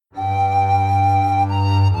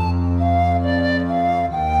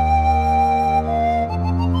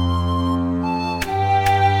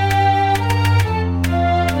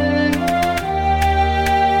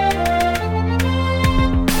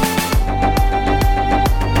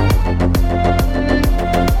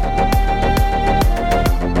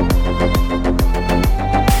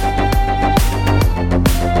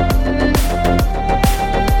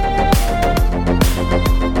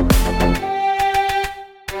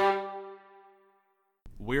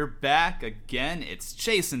We're back again. It's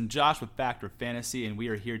Chase and Josh with Factor Fantasy, and we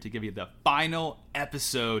are here to give you the final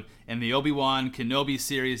episode in the Obi-Wan Kenobi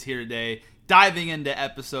series here today. Diving into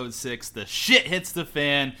episode 6, the shit hits the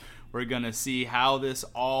fan. We're going to see how this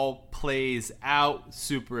all plays out.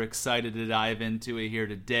 Super excited to dive into it here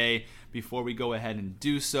today. Before we go ahead and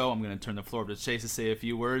do so, I'm going to turn the floor over to Chase to say a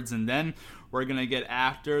few words, and then we're going to get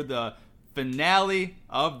after the finale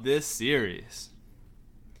of this series.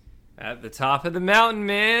 At the top of the mountain,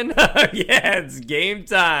 man. Yeah, it's game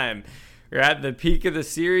time. We're at the peak of the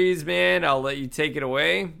series, man. I'll let you take it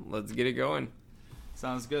away. Let's get it going.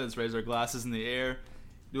 Sounds good. Let's raise our glasses in the air.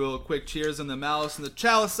 Do a little quick cheers on the malice and the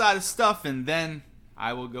chalice side of stuff, and then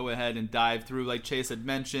I will go ahead and dive through. Like Chase had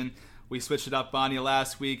mentioned, we switched it up on you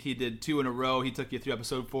last week. He did 2 in a row. He took you through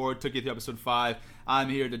episode 4, took you through episode 5. I'm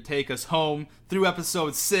here to take us home through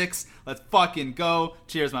episode 6. Let's fucking go.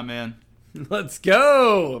 Cheers, my man. Let's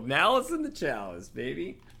go. Malice in the chalice,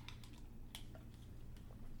 baby.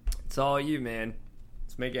 It's all you, man.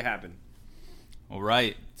 Let's make it happen. All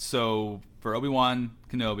right. So for Obi-Wan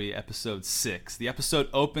Kenobi, episode 6, the episode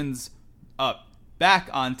opens up back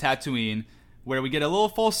on Tatooine, where we get a little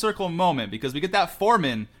full circle moment because we get that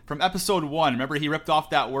foreman from episode 1. Remember, he ripped off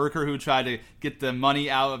that worker who tried to get the money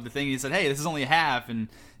out of the thing. He said, hey, this is only half. And,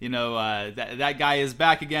 you know, that guy is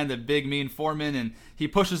back again, the big, mean foreman. And he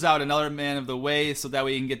pushes out another man of the way so that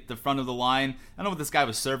way he can get the front of the line. I don't know if this guy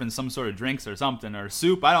was serving some sort of drinks or something or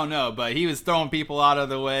soup. I don't know. But he was throwing people out of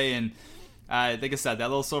the way. And like I said,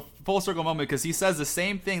 that little full circle moment because he says the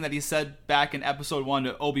same thing that he said back in episode 1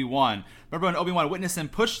 to Obi-Wan. Remember when Obi-Wan witnessed him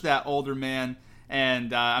push that older man?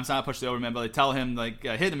 And I'm sorry, not push the older man, but they tell him, like,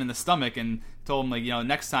 hit him in the stomach and told him, like, you know,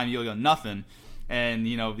 next time you'll go nothing. And,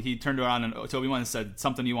 you know, he turned around and to Obi-Wan and said,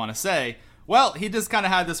 something you want to say. Well, he just kind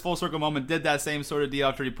of had this full circle moment, did that same sort of deal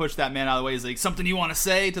after he pushed that man out of the way. He's like, something you want to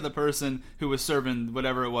say to the person who was serving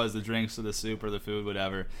whatever it was, the drinks or the soup or the food,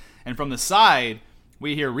 whatever. And from the side,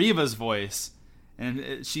 we hear Reva's voice.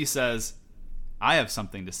 And she says, I have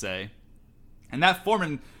something to say. And that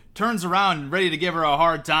foreman turns around ready to give her a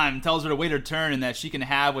hard time, tells her to wait her turn and that she can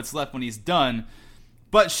have what's left when he's done.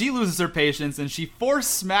 But she loses her patience and she force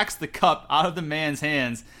smacks the cup out of the man's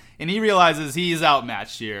hands, and he realizes he's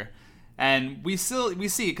outmatched here. And we see it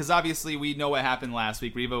because obviously we know what happened last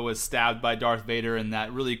week. Reva was stabbed by Darth Vader in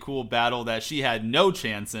that really cool battle that she had no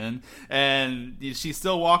chance in. And she's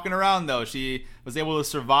still walking around, though. She was able to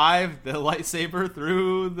survive the lightsaber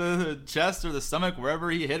through the chest or the stomach,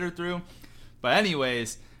 wherever he hit her through. But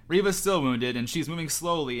anyways, Reva's still wounded, and she's moving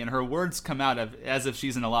slowly, and her words come out as if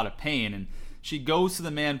she's in a lot of pain. And she goes to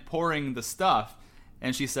the man pouring the stuff,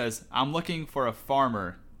 and she says, I'm looking for a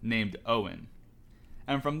farmer named Owen.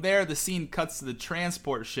 And from there, the scene cuts to the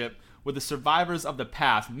transport ship with the survivors of the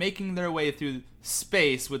path making their way through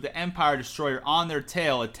space with the Empire Destroyer on their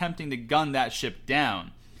tail attempting to gun that ship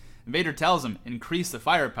down. And Vader tells them, increase the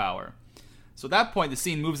firepower. So at that point, the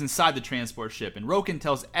scene moves inside the transport ship, and Roken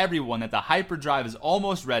tells everyone that the hyperdrive is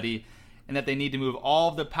almost ready and that they need to move all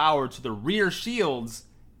of the power to the rear shields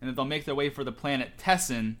and that they'll make their way for the planet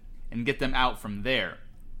Tessin and get them out from there.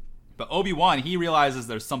 But Obi-Wan, he realizes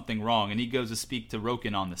there's something wrong, and he goes to speak to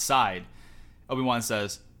Roken on the side. Obi-Wan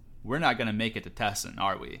says, we're not going to make it to Tessin,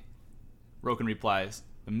 are we? Roken replies,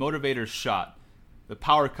 the motivator's shot. The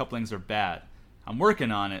power couplings are bad. I'm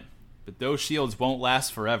working on it, but those shields won't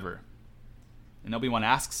last forever. And Obi-Wan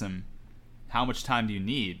asks him, how much time do you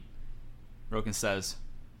need? Roken says,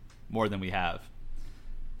 more than we have.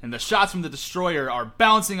 And the shots from the destroyer are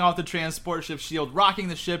bouncing off the transport ship shield, rocking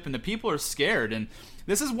the ship, and the people are scared. And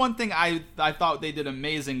this is one thing I thought they did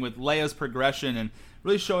amazing with Leia's progression and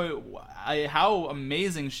really showing how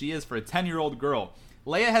amazing she is for a 10-year-old girl.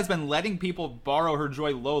 Leia has been letting people borrow her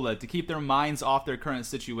Joy Lola to keep their minds off their current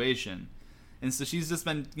situation. And so she's just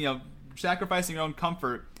been, you know, sacrificing her own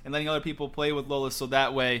comfort and letting other people play with Lola so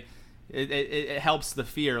that way it helps the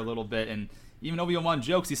fear a little bit. And even Obi-Wan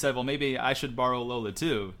jokes, he said, well, maybe I should borrow Lola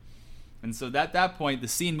too. And so at that point, the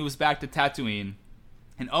scene moves back to Tatooine,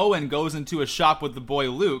 and Owen goes into a shop with the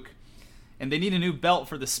boy Luke, and they need a new belt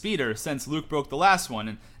for the speeder since Luke broke the last one.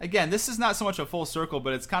 And again, this is not so much a full circle,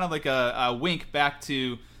 but it's kind of like a wink back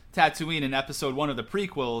to Tatooine in episode 1 of the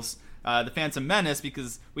prequels, The Phantom Menace,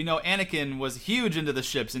 because we know Anakin was huge into the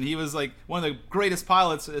ships, and he was like one of the greatest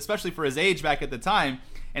pilots, especially for his age back at the time.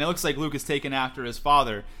 And it looks like Luke is taken after his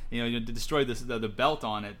father, you know, to destroy the belt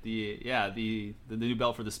on it, the new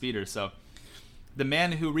belt for the speeder. So the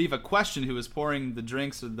man who Reva questioned, who was pouring the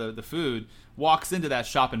drinks or the food, walks into that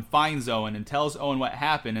shop and finds Owen and tells Owen what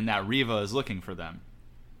happened and that Reva is looking for them.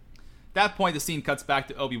 At that point, the scene cuts back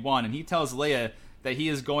to Obi-Wan, and he tells Leia that he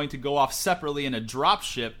is going to go off separately in a drop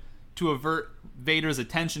ship to avert Vader's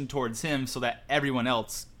attention towards him so that everyone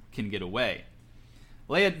else can get away.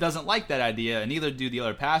 Leia doesn't like that idea, and neither do the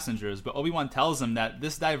other passengers, but Obi-Wan tells him that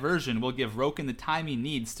this diversion will give Roken the time he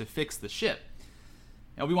needs to fix the ship.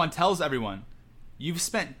 And Obi-Wan tells everyone, "You've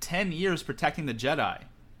spent 10 years protecting the Jedi.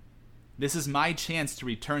 This is my chance to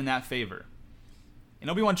return that favor." And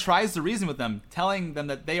Obi-Wan tries to reason with them, telling them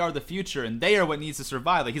that they are the future and they are what needs to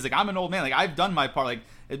survive. Like, he's like, "I'm an old man. Like, I've done my part.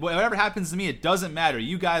 Like, whatever happens to me, it doesn't matter.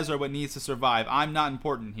 You guys are what needs to survive. I'm not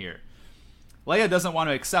important here." Leia doesn't want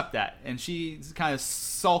to accept that, and she kind of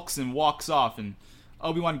sulks and walks off. And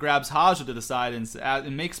Obi-Wan grabs Haja to the side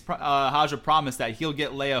and makes Haja promise that he'll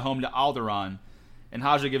get Leia home to Alderaan. And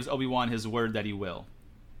Haja gives Obi-Wan his word that he will.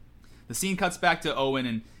 The scene cuts back to Owen,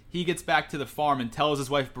 and he gets back to the farm and tells his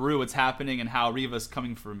wife Beru what's happening and how Reva's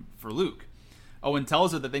coming for Luke. Owen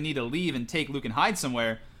tells her that they need to leave and take Luke and hide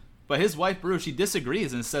somewhere, but his wife Beru, she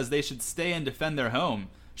disagrees and says they should stay and defend their home.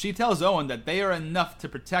 She tells Owen that they are enough to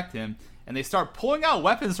protect him, and they start pulling out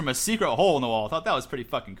weapons from a secret hole in the wall. I thought that was pretty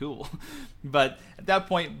fucking cool. But at that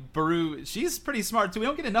point, Beru, she's pretty smart too. We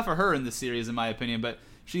don't get enough of her in this series, in my opinion, but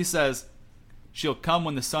she says, "She'll come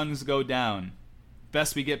when the suns go down.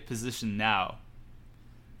 Best we get positioned now."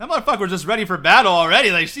 That motherfucker was just ready for battle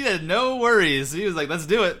already. Like, she had no worries. He was like, "Let's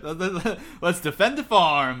do it. Let's defend the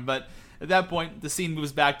farm." But at that point, the scene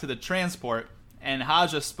moves back to the transport, and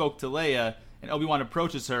Haja spoke to Leia, and Obi-Wan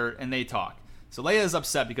approaches her, and they talk. So Leia is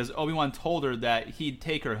upset because Obi-Wan told her that he'd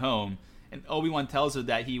take her home, and Obi-Wan tells her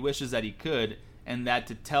that he wishes that he could, and that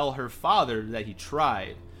to tell her father that he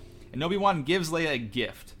tried. And Obi-Wan gives Leia a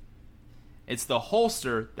gift. It's the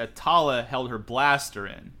holster that Tala held her blaster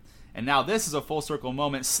in. And now this is a full circle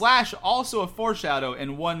moment, / also a foreshadow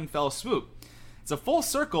in one fell swoop. It's a full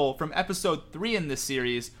circle from episode 3 in this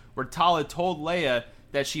series, where Tala told Leia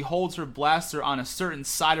that she holds her blaster on a certain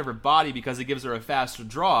side of her body because it gives her a faster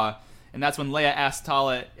draw. And that's when Leia asked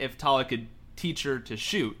Tala if Tala could teach her to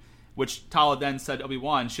shoot, which Tala then said to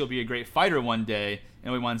Obi-Wan, "She'll be a great fighter one day."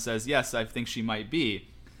 And Obi-Wan says, "Yes, I think she might be."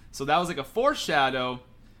 So that was like a foreshadow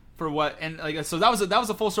for what, and like, so that was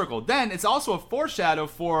a full circle. Then it's also a foreshadow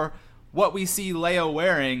for what we see Leia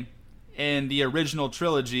wearing in the original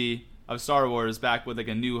trilogy of Star Wars, back with like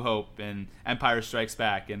A New Hope and Empire Strikes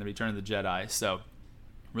Back and The Return of the Jedi. So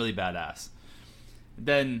really badass.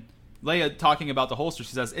 Then Leia talking about the holster,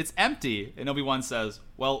 she says, "It's empty." And Obi-Wan says,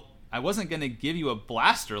 "Well, I wasn't going to give you a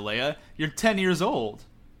blaster, Leia. You're 10 years old.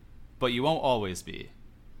 But you won't always be."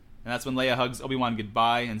 And that's when Leia hugs Obi-Wan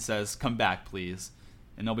goodbye and says, "Come back, please."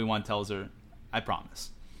 And Obi-Wan tells her, "I promise."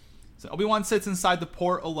 So Obi-Wan sits inside the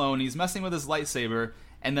port alone. He's messing with his lightsaber.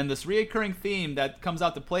 And then this reoccurring theme that comes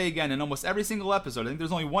out to play again in almost every single episode. I think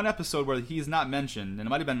there's only one episode where he's not mentioned. And it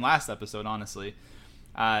might have been last episode, honestly.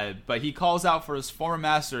 But he calls out for his former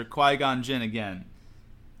master, Qui-Gon Jinn, again.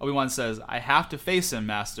 Obi-Wan says, "I have to face him,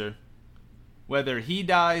 Master. Whether he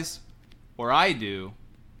dies or I do,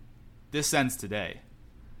 this ends today."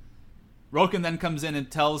 Roken then comes in and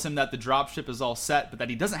tells him that the dropship is all set, but that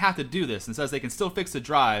he doesn't have to do this, and says they can still fix the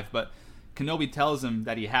drive, but Kenobi tells him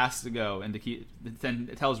that he has to go, and then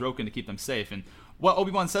tells Roken to keep them safe. And what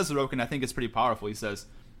Obi-Wan says to Roken, I think, is pretty powerful. He says,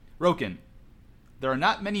 "Roken, there are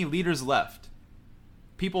not many leaders left.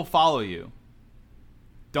 People follow you.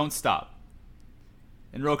 Don't stop."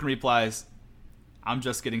 And Roken replies, "I'm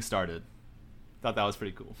just getting started." Thought that was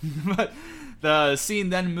pretty cool. But the scene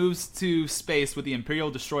then moves to space with the Imperial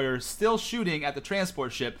destroyer still shooting at the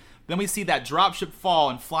transport ship. Then we see that dropship fall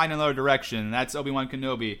and fly in another direction. And that's Obi-Wan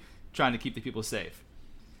Kenobi trying to keep the people safe.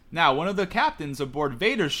 Now, one of the captains aboard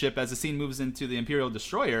Vader's ship, as the scene moves into the Imperial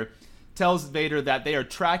destroyer, tells Vader that they are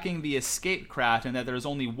tracking the escape craft and that there is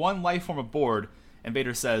only one life form aboard. And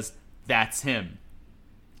Vader says, "That's him."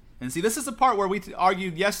 And see, this is the part where we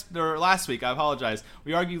argued last week. I apologize.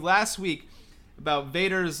 We argued last week about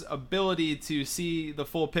Vader's ability to see the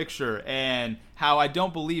full picture and how I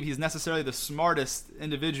don't believe he's necessarily the smartest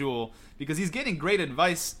individual, because he's getting great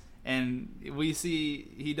advice and we see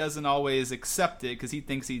he doesn't always accept it because he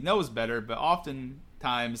thinks he knows better, but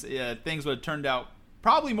oftentimes things would have turned out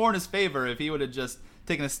probably more in his favor if he would have just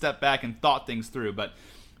taken a step back and thought things through. But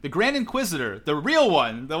the Grand Inquisitor, the real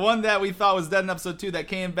one, the one that we thought was dead in episode 2 that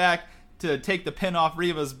came back to take the pin off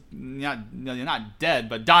Reva's not dead,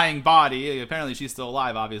 but dying body. Apparently she's still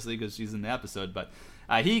alive, obviously, because she's in the episode. But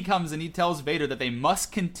he comes and he tells Vader that they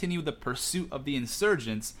must continue the pursuit of the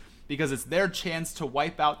insurgents because it's their chance to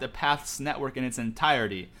wipe out the Path's network in its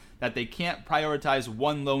entirety, that they can't prioritize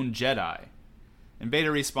one lone Jedi. And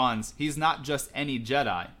Vader responds, "He's not just any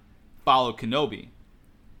Jedi. Follow Kenobi."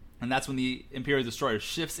 And that's when the Imperial Destroyer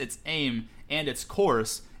shifts its aim and its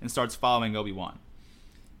course and starts following Obi-Wan.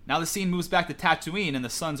 Now the scene moves back to Tatooine, and the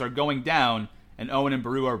suns are going down, and Owen and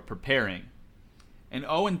Beru are preparing. And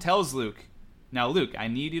Owen tells Luke, "Now Luke, I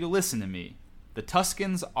need you to listen to me. The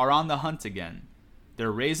Tuskens are on the hunt again.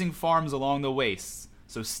 They're raising farms along the wastes,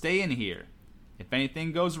 so stay in here. If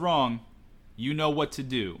anything goes wrong, you know what to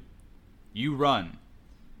do. You run."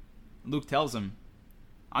 Luke tells him,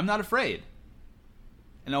 "I'm not afraid."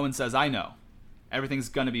 And Owen says, "I know. Everything's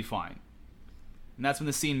gonna be fine." And that's when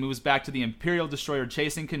the scene moves back to the Imperial destroyer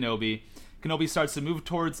chasing Kenobi. Kenobi starts to move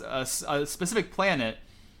towards a specific planet,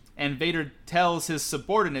 and Vader tells his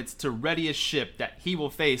subordinates to ready a ship that he will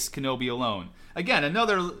face Kenobi alone. Again,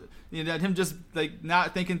 another, him just like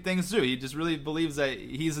not thinking things through. He just really believes that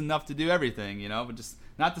he's enough to do everything, but just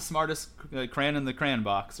not the smartest crayon in the crayon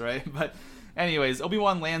box, right? But anyways,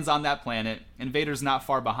 Obi-Wan lands on that planet, and Vader's not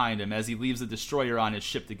far behind him as he leaves the destroyer on his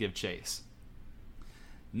ship to give chase.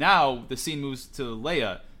 Now the scene moves to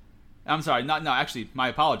Leia. I'm sorry, my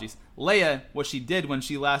apologies. Leia, what she did when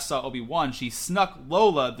she last saw Obi-Wan, she snuck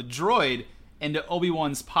Lola, the droid, into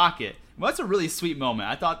Obi-Wan's pocket. Well, that's a really sweet moment.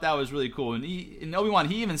 I thought that was really cool. And Obi-Wan,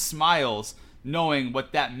 he even smiles knowing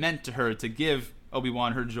what that meant to her to give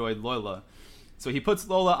Obi-Wan her droid Lola. So he puts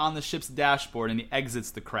Lola on the ship's dashboard and he exits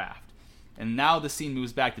the craft. And now the scene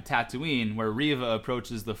moves back to Tatooine, where Reva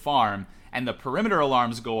approaches the farm, and the perimeter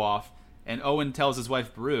alarms go off, and Owen tells his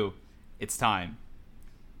wife Beru, "It's time."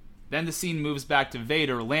 Then the scene moves back to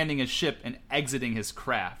Vader landing his ship and exiting his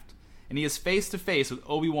craft. And he is face to face with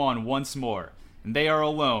Obi-Wan once more, and they are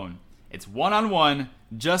alone. It's one-on-one,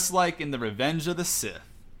 just like in the Revenge of the Sith.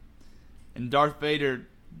 And Darth Vader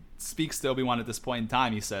speaks to Obi-Wan at this point in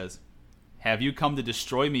time. He says, "Have you come to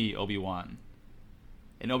destroy me, Obi-Wan?"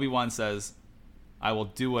 And Obi-Wan says, "I will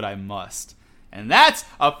do what I must." And that's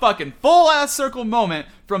a fucking full-ass circle moment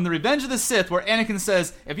from the Revenge of the Sith, where Anakin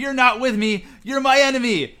says, "If you're not with me, you're my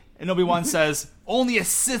enemy." And Obi-Wan says, "Only a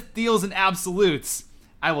Sith deals in absolutes.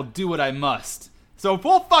 I will do what I must." So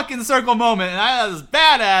full fucking circle moment, and that was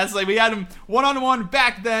badass. Like, we had him one-on-one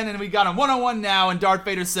back then, and we got him one-on-one now, and Darth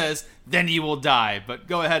Vader says, "Then you will die." But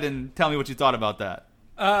go ahead and tell me what you thought about that.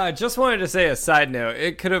 Just wanted to say a side note.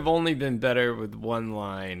 It could have only been better with one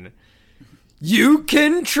line. "You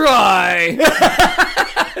can try."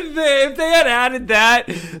 If they had added that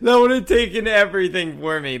would have taken everything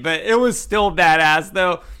for me. But it was still badass,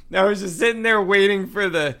 though. I was just sitting there waiting for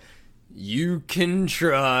the "you can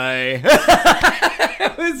try."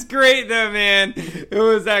 It was great, though, man. It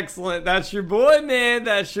was excellent. That's your boy, man.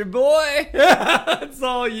 That's your boy. It's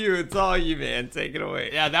all you. It's all you, man. Take it away.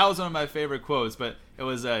 Yeah, that was one of my favorite quotes, but it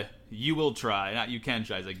was "you will try," not "you can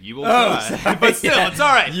try." It's like, "You will try." Sorry. But still, yeah. It's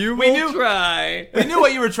all right. We will try. We knew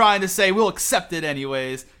what you were trying to say. We'll accept it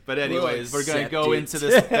anyways. But anyways, we're going to go into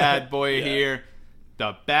this bad boy here.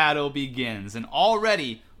 The battle begins. And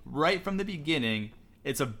already, right from the beginning,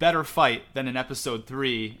 it's a better fight than in episode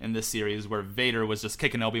 3 in this series, where Vader was just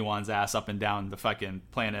kicking Obi-Wan's ass up and down the fucking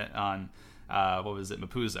planet on,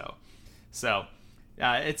 Mapuzo. So,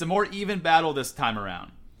 it's a more even battle this time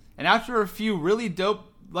around. And after a few really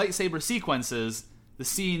dope lightsaber sequences, the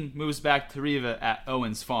scene moves back to Reva at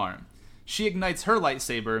Owen's farm. She ignites her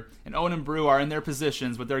lightsaber, and Owen and Beru are in their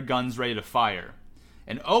positions with their guns ready to fire.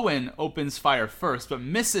 And Owen opens fire first, but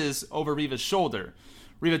misses over Reva's shoulder.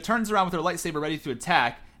 Reva turns around with her lightsaber ready to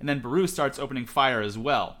attack, and then Beru starts opening fire as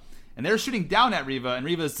well. And they're shooting down at Reva, and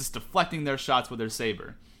Reva is just deflecting their shots with her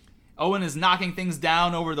saber. Owen is knocking things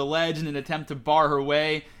down over the ledge in an attempt to bar her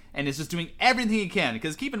way, and is just doing everything he can.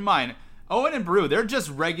 Because keep in mind, Owen and Beru, they're just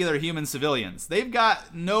regular human civilians. They've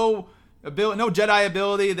got no Jedi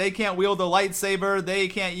ability. They can't wield a lightsaber. They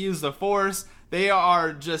can't use the Force. They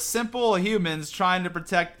are just simple humans trying to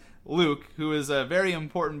protect Luke, who is a very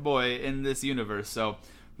important boy in this universe. So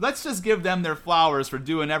let's just give them their flowers for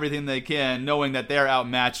doing everything they can, knowing that they're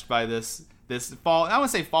outmatched by this I don't want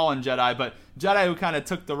to say fallen Jedi, but Jedi who kind of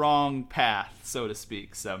took the wrong path, so to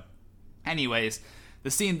speak. So anyways,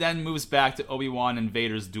 the scene then moves back to Obi-Wan and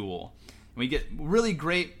Vader's duel. We get really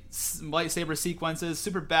great lightsaber sequences,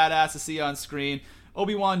 super badass to see on screen.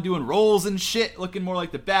 Obi-Wan doing rolls and shit, looking more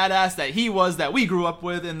like the badass that he was, that we grew up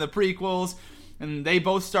with in the prequels. And they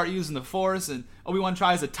both start using the Force, and Obi-Wan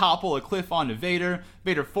tries to topple a cliff onto Vader.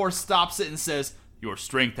 Vader Force stops it and says, "Your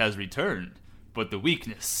strength has returned, but the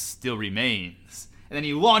weakness still remains." And then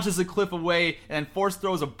he launches the cliff away, and then Force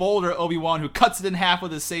throws a boulder at Obi-Wan, who cuts it in half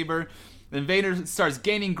with his saber. Then Vader starts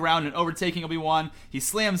gaining ground and overtaking Obi-Wan. He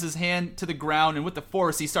slams his hand to the ground, and with the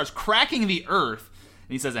Force, he starts cracking the earth.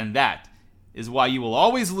 And he says, "And that is why you will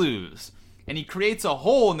always lose." And he creates a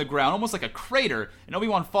hole in the ground, almost like a crater, and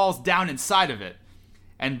Obi-Wan falls down inside of it.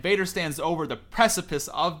 And Vader stands over the precipice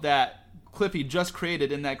of that cliff he just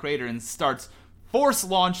created in that crater and starts force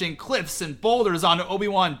launching cliffs and boulders onto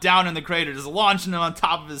Obi-Wan down in the crater, just launching them on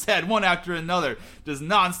top of his head, one after another, just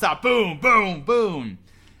nonstop, boom, boom, boom.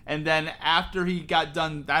 And then after he got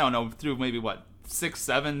done, I don't know, through maybe 6,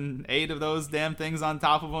 7, 8 of those damn things on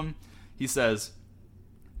top of him, he says,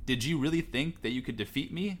 "Did you really think that you could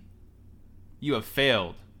defeat me? You have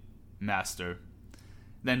failed, Master."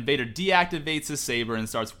 Then Vader deactivates his saber and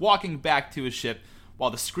starts walking back to his ship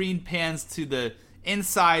while the screen pans to the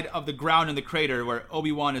inside of the ground in the crater where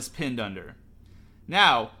Obi-Wan is pinned under.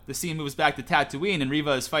 Now, the scene moves back to Tatooine and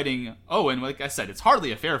Reva is fighting Owen. Like I said, it's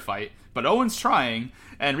hardly a fair fight, but Owen's trying,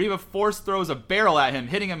 and Reva force throws a barrel at him,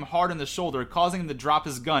 hitting him hard in the shoulder, causing him to drop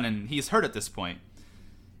his gun, and he's hurt at this point.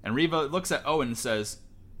 And Reva looks at Owen and says,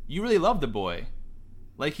 "You really love the boy,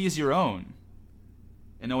 like he's your own."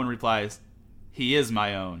 And Owen replies, "He is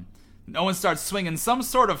my own." And Owen starts swinging some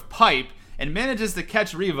sort of pipe and manages to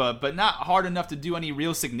catch Reva, but not hard enough to do any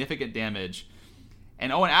real significant damage.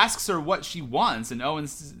 And Owen asks her what she wants, and Owen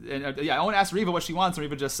asks Reva what she wants, and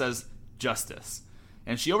Reva just says, "Justice."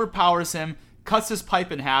 And she overpowers him, cuts his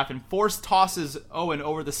pipe in half, and force tosses Owen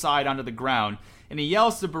over the side onto the ground, and he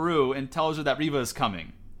yells to Beru and tells her that Reva is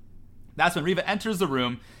coming. That's when Reva enters the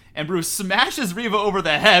room, and Beru smashes Reva over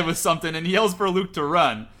the head with something and yells for Luke to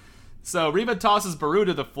run. So Reva tosses Beru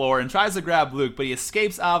to the floor and tries to grab Luke, but he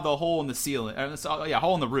escapes out of the hole in the ceiling.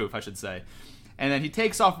 Hole in the roof, I should say. And then he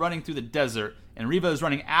takes off running through the desert, and Reva is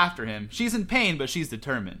running after him. She's in pain, but she's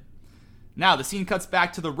determined. Now the scene cuts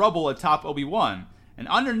back to the rubble atop Obi-Wan, and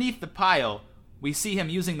underneath the pile, we see him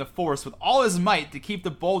using the Force with all his might to keep the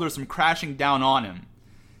boulders from crashing down on him.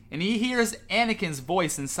 And he hears Anakin's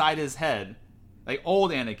voice inside his head, like old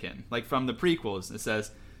Anakin, like from the prequels. It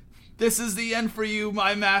says, "This is the end for you,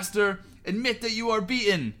 my master. Admit that you are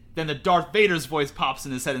beaten." Then the Darth Vader's voice pops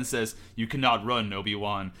in his head and says, "You cannot run,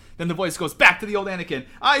 Obi-Wan." Then the voice goes back to the old Anakin,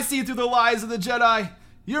 "I see through the lies of the Jedi.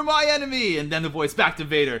 You're my enemy." And then the voice back to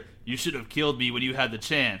Vader, "You should have killed me when you had the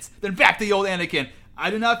chance." Then back to the old Anakin, "I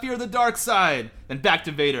do not fear the dark side." Then back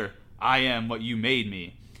to Vader, "I am what you made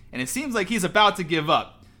me." And it seems like he's about to give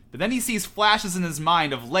up. But then he sees flashes in his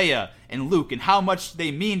mind of Leia and Luke and how much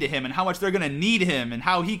they mean to him and how much they're going to need him and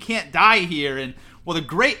how he can't die here. And with a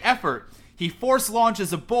great effort, he force launches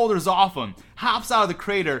the boulders off him, hops out of the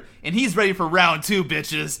crater, and he's ready for round 2,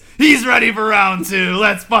 bitches. He's ready for round 2.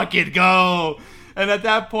 Let's fucking go. And at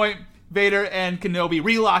that point, Vader and Kenobi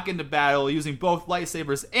relock into battle using both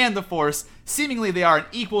lightsabers and the Force. Seemingly they are in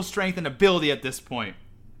equal strength and ability at this point.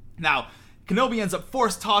 Now, Kenobi ends up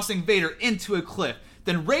force tossing Vader into a cliff,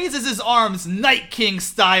 then raises his arms Night King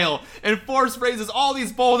style, and force raises all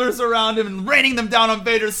these boulders around him and raining them down on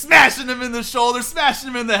Vader, smashing him in the shoulder, smashing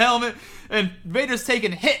him in the helmet, and Vader's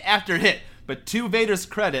taking hit after hit. But to Vader's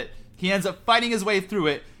credit, he ends up fighting his way through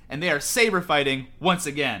it, and they are saber fighting once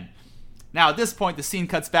again. Now at this point, the scene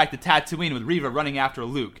cuts back to Tatooine with Reva running after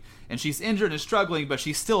Luke, and she's injured and struggling, but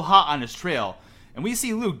she's still hot on his trail. And we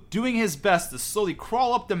see Luke doing his best to slowly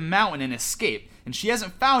crawl up the mountain and escape, and she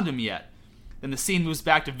hasn't found him yet. Then the scene moves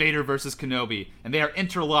back to Vader versus Kenobi, and they are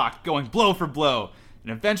interlocked, going blow for blow.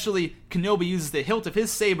 And eventually, Kenobi uses the hilt of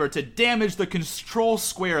his saber to damage the control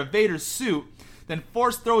square of Vader's suit, then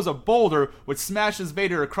Force throws a boulder, which smashes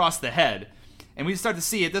Vader across the head. And we start to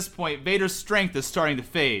see, at this point, Vader's strength is starting to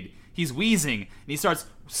fade. He's wheezing, and he starts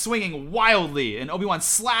swinging wildly, and Obi-Wan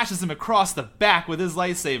slashes him across the back with his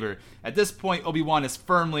lightsaber. At this point, Obi-Wan is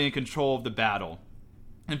firmly in control of the battle.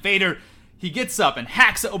 And Vader, he gets up and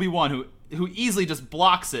hacks at Obi-Wan, who easily just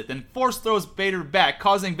blocks it, then Force throws Vader back,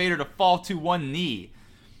 causing Vader to fall to one knee.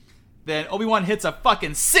 Then Obi-Wan hits a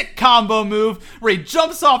fucking sick combo move where he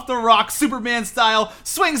jumps off the rock Superman style,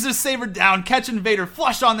 swings his saber down, catching Vader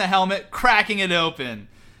flush on the helmet, cracking it open.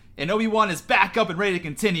 And Obi-Wan is back up and ready to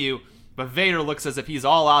continue, but Vader looks as if he's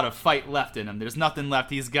all out of fight left in him. There's nothing left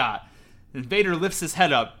he's got. Then Vader lifts his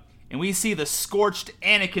head up, and we see the scorched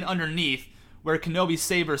Anakin underneath, where Kenobi's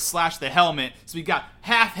saber slashed the helmet. So we got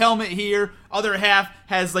half helmet here, other half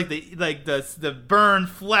has the burned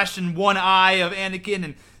flesh in one eye of Anakin,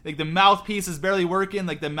 and like the mouthpiece is barely working,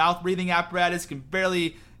 like the mouth breathing apparatus can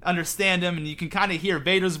barely understand him, and you can kind of hear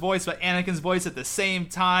Vader's voice but Anakin's voice at the same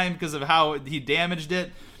time because of how he damaged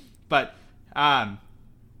it. But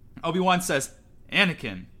Obi-Wan says,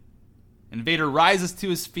 "Anakin." And Vader rises to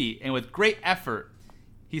his feet, and with great effort,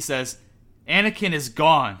 he says, "Anakin is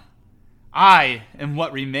gone. I am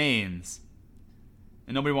what remains."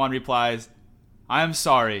 And Obi-Wan replies, "I am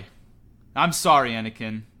sorry. I'm sorry,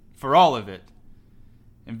 Anakin, for all of it."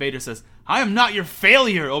 And Vader says, "I am not your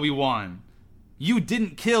failure, Obi-Wan. You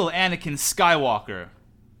didn't kill Anakin Skywalker.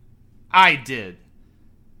 I did.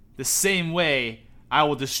 The same way I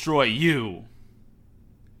will destroy you."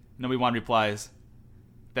 And Obi-Wan replies,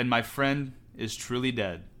 then my friend is truly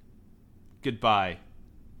dead. Goodbye,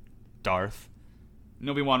 Darth. And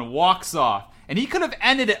Obi-Wan walks off. And he could have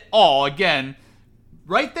ended it all, again,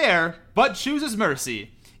 right there, but chooses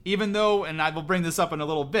mercy. Even though, and I will bring this up in a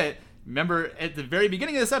little bit, remember at the very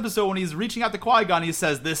beginning of this episode when he's reaching out to Qui-Gon, he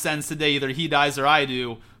says, this ends today, either he dies or I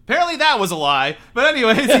do. Apparently that was a lie. But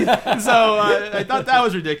anyways, so I thought that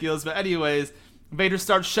was ridiculous. But anyways, Vader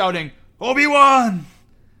starts shouting, Obi-Wan!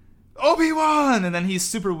 Obi-Wan! And then he's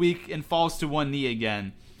super weak and falls to one knee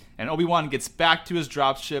again. And Obi-Wan gets back to his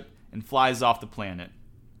dropship and flies off the planet.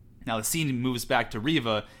 Now the scene moves back to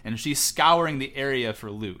Reva, and she's scouring the area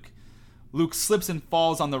for Luke. Luke slips and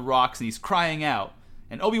falls on the rocks, and he's crying out.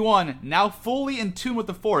 And Obi-Wan, now fully in tune with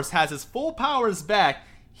the Force, has his full powers back,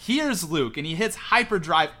 hears Luke, and he hits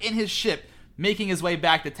hyperdrive in his ship, making his way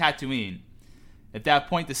back to Tatooine. At that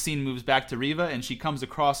point, the scene moves back to Reva, and she comes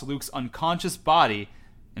across Luke's unconscious body,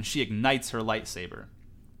 and she ignites her lightsaber.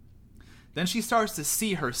 Then she starts to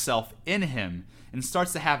see herself in him, and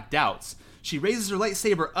starts to have doubts. She raises her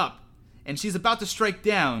lightsaber up, and she's about to strike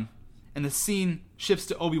down, and the scene shifts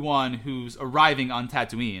to Obi-Wan, who's arriving on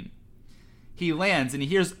Tatooine. He lands, and he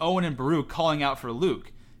hears Owen and Beru calling out for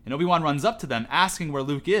Luke, and Obi-Wan runs up to them, asking where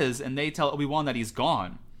Luke is, and they tell Obi-Wan that he's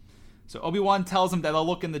gone. So Obi-Wan tells him that they'll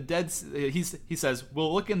look in the dead... He says,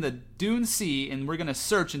 we'll look in the Dune Sea, and we're going to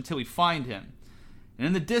search until we find him. And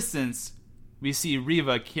in the distance, we see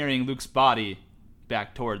Reva carrying Luke's body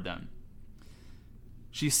back toward them.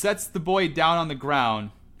 She sets the boy down on the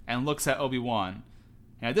ground and looks at Obi-Wan.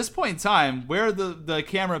 And at this point in time, where the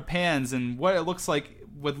camera pans and what it looks like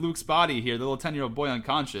with Luke's body here, the little 10-year-old boy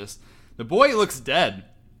unconscious, the boy looks dead.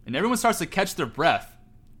 And everyone starts to catch their breath.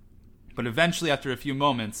 But eventually, after a few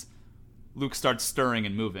moments, Luke starts stirring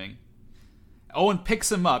and moving. Owen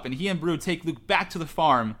picks him up, and he and Beru take Luke back to the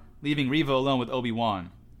farm, leaving Reva alone with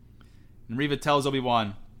Obi-Wan. And Reva tells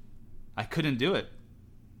Obi-Wan, I couldn't do it.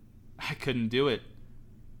 I couldn't do it.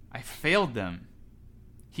 I failed them.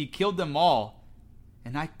 He killed them all,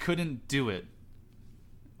 and I couldn't do it.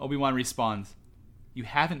 Obi-Wan responds, you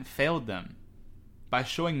haven't failed them. By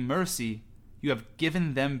showing mercy, you have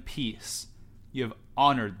given them peace. You have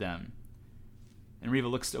honored them. And Reva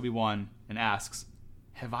looks to Obi-Wan and asks,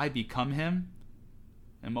 have I become him?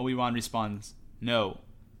 And Obi-Wan responds, no,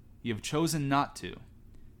 you have chosen not to.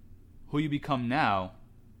 Who you become now,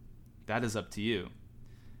 that is up to you.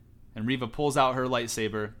 And Reva pulls out her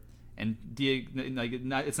lightsaber, and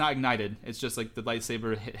it's not ignited. It's just like the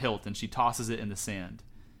lightsaber hilt, and she tosses it in the sand.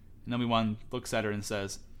 And Obi-Wan looks at her and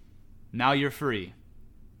says, now you're free.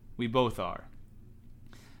 We both are.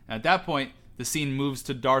 And at that point, the scene moves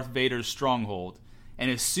to Darth Vader's stronghold, and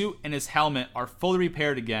his suit and his helmet are fully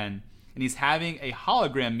repaired again, and he's having a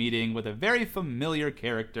hologram meeting with a very familiar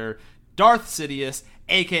character, Darth Sidious,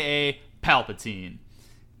 aka Palpatine.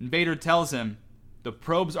 And Vader tells him, the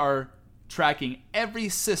probes are tracking every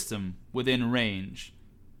system within range.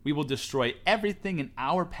 We will destroy everything in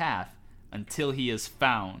our path until he is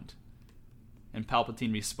found. And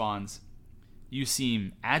Palpatine responds, you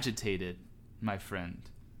seem agitated, my friend.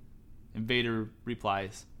 And Vader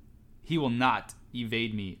replies, he will not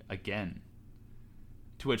evade me again.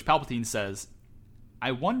 To which Palpatine says,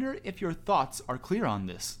 I wonder if your thoughts are clear on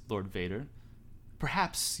this, Lord Vader.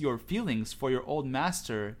 Perhaps your feelings for your old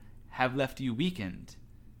master have left you weakened.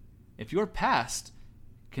 If your past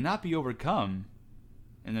cannot be overcome...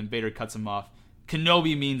 And then Vader cuts him off.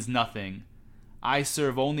 Kenobi means nothing. I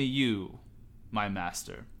serve only you, my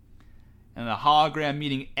master. And the hologram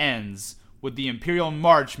meeting ends with the Imperial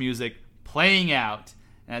March music playing out.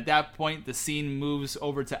 And at that point, the scene moves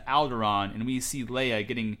over to Alderaan, and we see Leia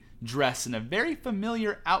getting dressed in a very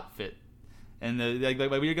familiar outfit. And like we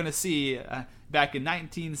were going to see back in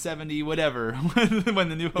 1970, whatever, when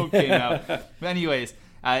The New Hope came out. But anyways,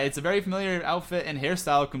 it's a very familiar outfit and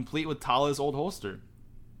hairstyle, complete with Tala's old holster.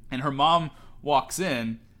 And her mom walks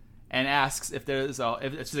in and asks if there's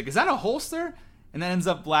she's like, is that a holster? And then ends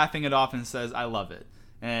up laughing it off and says, I love it.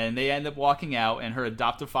 And they end up walking out, and her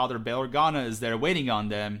adoptive father, Bail Organa, is there waiting on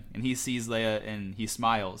them, and he sees Leia, and he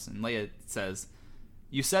smiles. And Leia says,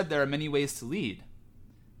 you said there are many ways to lead.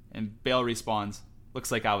 And Bail responds,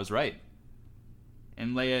 looks like I was right.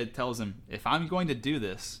 And Leia tells him, if I'm going to do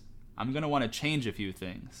this, I'm going to want to change a few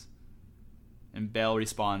things. And Bail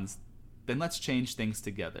responds, then let's change things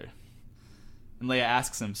together. And Leia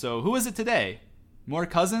asks him, so who is it today? More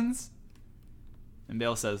cousins? And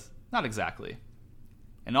Bail says, not exactly.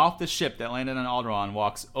 And off the ship that landed on Alderaan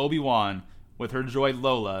walks Obi-Wan with her droid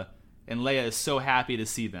Lola, and Leia is so happy to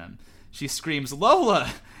see them. she screams,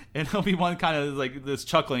 "Lola!" And Obi-Wan kind of like this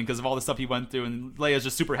chuckling because of all the stuff he went through, and Leia's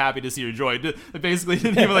just super happy to see her droid. Basically,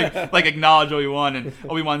 didn't even like acknowledge Obi-Wan. And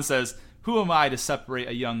Obi-Wan says, "Who am I to separate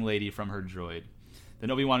a young lady from her droid?"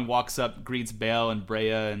 Then Obi-Wan walks up, greets Bail and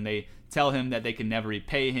Breya, and they tell him that they can never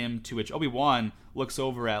repay him. To which Obi-Wan looks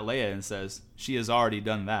over at Leia and says, "She has already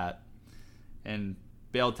done that." And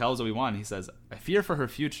Bail tells Obi-Wan, he says, "I fear for her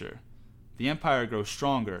future. The Empire grows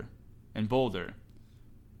stronger and bolder."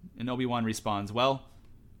 And Obi-Wan responds, "Well,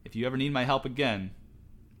 if you ever need my help again,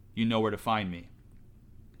 you know where to find me."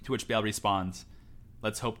 To which Bail responds,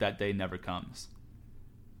 "Let's hope that day never comes."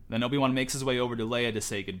 Then Obi-Wan makes his way over to Leia to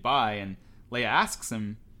say goodbye, and Leia asks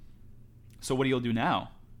him, "So what do you do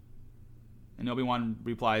now?" And Obi-Wan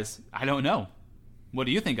replies, "I don't know. What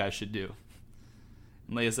do you think I should do?"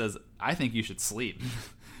 And Leia says, "I think you should sleep."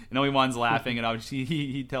 And Obi-Wan's laughing, and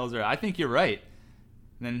he tells her, "I think you're right."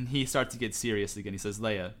 And then he starts to get serious again. He says,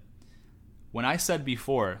 "Leia, when I said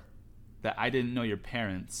before that I didn't know your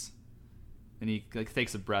parents," and he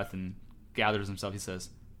takes a breath and gathers himself, he says,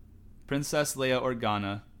 "Princess Leia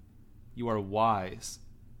Organa, you are wise,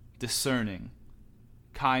 discerning,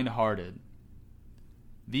 kind-hearted.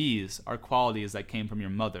 These are qualities that came from your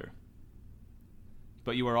mother.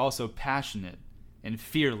 But you are also passionate and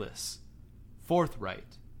fearless,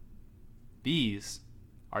 forthright. These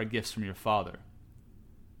are gifts from your father.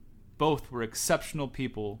 Both were exceptional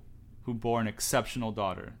people who bore an exceptional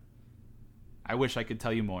daughter. I wish I could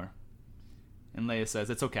tell you more." And Leia says,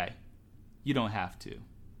 "It's okay. You don't have to.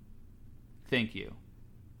 Thank you."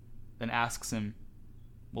 Then asks him,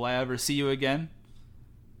 "Will I ever see you again?"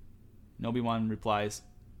 And Obi-Wan replies,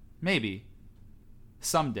 "Maybe.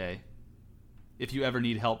 Someday. If you ever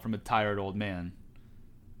need help from a tired old man.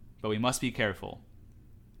 But we must be careful.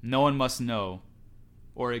 No one must know,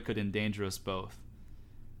 or it could endanger us both."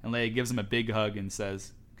 And Leia gives him a big hug and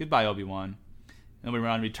says, "Goodbye, Obi-Wan." And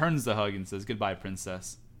Obi-Wan returns the hug and says, "Goodbye,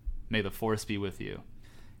 Princess. May the Force be with you."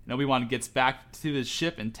 And Obi-Wan gets back to his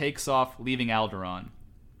ship and takes off, leaving Alderaan.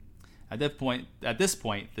 At this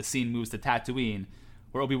point, the scene moves to Tatooine,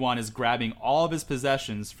 where Obi-Wan is grabbing all of his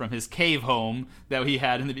possessions from his cave home that he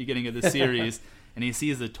had in the beginning of the series, and he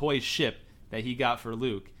sees the toy ship that he got for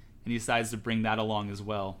Luke, and he decides to bring that along as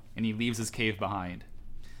well, and he leaves his cave behind.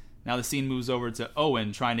 Now the scene moves over to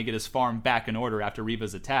Owen trying to get his farm back in order after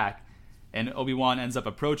Reva's attack, and Obi-Wan ends up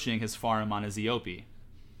approaching his farm on Eziope.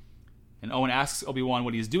 And Owen asks Obi-Wan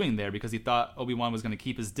what he's doing there because he thought Obi-Wan was going to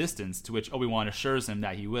keep his distance, to which Obi-Wan assures him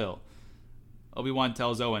that he will. Obi-Wan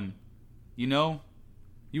tells Owen, "You know,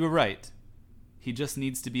 you were right. He just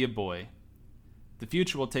needs to be a boy. The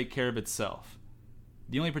future will take care of itself.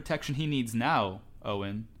 The only protection he needs now,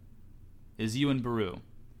 Owen, is you and Beru.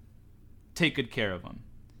 Take good care of him."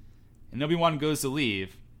 And Obi-Wan goes to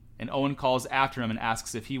leave, and Owen calls after him and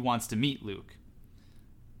asks if he wants to meet Luke.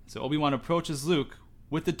 So Obi-Wan approaches Luke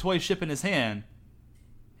with the toy ship in his hand,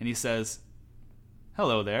 and he says,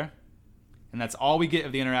 "Hello there." And that's all we get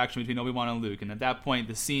of the interaction between Obi-Wan and Luke. And at that point,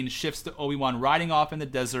 the scene shifts to Obi-Wan riding off in the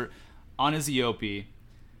desert on Eziope.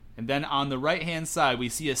 And then on the right-hand side, we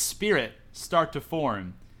see a spirit start to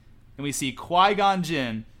form. And we see Qui-Gon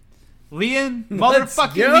Jinn, Liam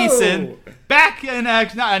motherfucking Neeson, back in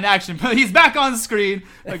action, not in action, but he's back on screen.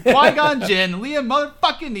 Qui-Gon Jinn, Liam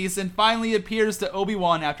motherfucking Neeson finally appears to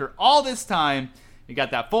Obi-Wan after all this time. You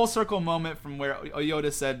got that full circle moment from where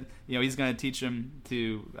Yoda said, he's going to teach him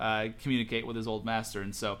to communicate with his old master.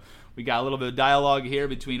 And so we got a little bit of dialogue here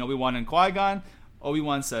between Obi-Wan and Qui-Gon.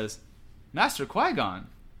 Obi-Wan says, "Master Qui-Gon."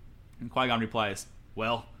 And Qui-Gon replies,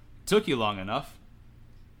 "Well, took you long enough."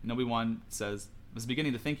 And Obi-Wan says, "I was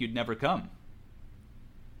beginning to think you'd never come."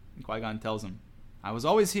 And Qui-Gon tells him, "I was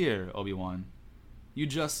always here, Obi-Wan. You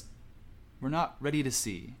just were not ready to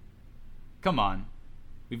see. Come on,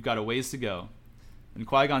 we've got a ways to go." And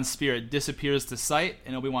Qui-Gon's spirit disappears to sight,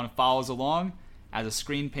 and Obi-Wan follows along as the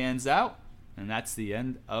screen pans out, and that's the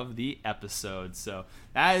end of the episode. So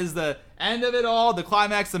that is the end of it all, the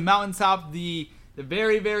climax, the mountaintop, the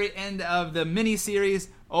very, very end of the miniseries,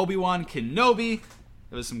 Obi-Wan Kenobi.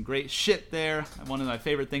 There was some great shit there. One of my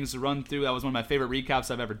favorite things to run through. That was one of my favorite recaps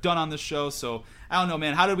I've ever done on this show. So I don't know,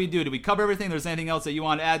 man. How did we do? Did we cover everything? There's anything else that you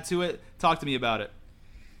want to add to it? Talk to me about it.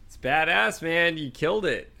 It's badass, man. You killed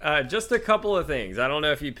it. Just a couple of things. I don't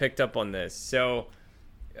know if you picked up on this. So,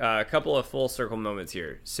 a couple of full circle moments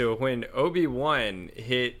here. So, when Obi-Wan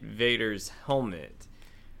hit Vader's helmet,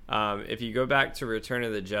 if you go back to Return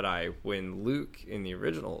of the Jedi, when Luke in the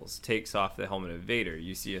originals takes off the helmet of Vader,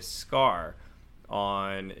 you see a scar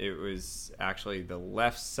on, it was actually the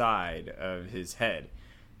left side of his head.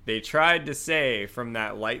 They tried to say from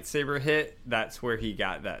that lightsaber hit, that's where he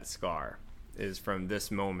got that scar. is from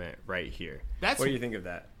this moment right here. What do you think of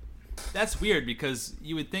that? That's weird, because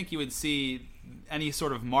you would think you would see any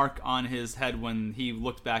sort of mark on his head when he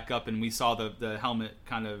looked back up and we saw the helmet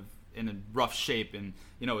kind of in a rough shape, and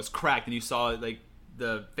it was cracked, and you saw like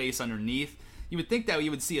the face underneath. You would think that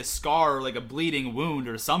you would see a scar or like a bleeding wound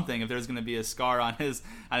or something if there's going to be a scar on his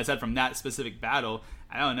head from that specific battle.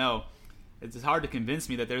 I don't know. It's hard to convince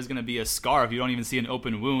me that there's going to be a scar if you don't even see an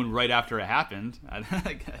open wound right after it happened.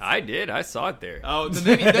 I did. I saw it there. Oh, then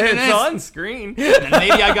maybe it's on screen. Then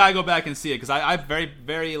maybe I gotta go back and see it, because I very,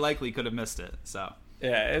 very likely could have missed it. So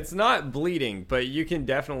yeah, it's not bleeding, but you can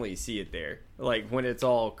definitely see it there, like when it's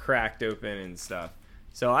all cracked open and stuff.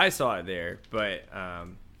 So I saw it there, but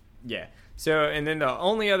yeah. So, and then the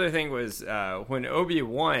only other thing was when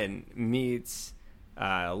Obi-Wan meets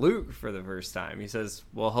Luke for the first time, he says,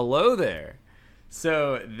 "Well, hello there."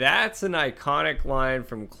 So that's an iconic line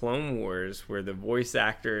from Clone Wars, where the voice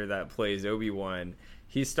actor that plays Obi-Wan,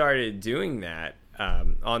 he started doing that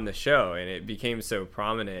on the show, and it became so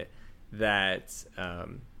prominent that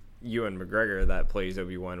Ewan McGregor, that plays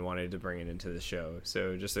Obi-Wan, wanted to bring it into the show.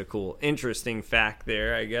 So just a cool, interesting fact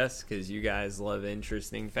there, I guess, because you guys love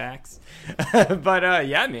interesting facts. But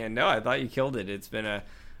yeah, man, no, I thought you killed it. It's been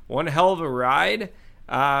one hell of a ride.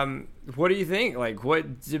 What do you think? Like,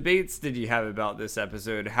 what debates did you have about this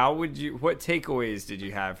episode? What takeaways did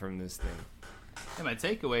you have from this thing? Yeah, my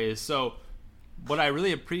takeaway is, so what I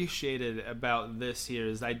really appreciated about this here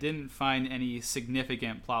is I didn't find any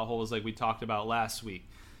significant plot holes like we talked about last week.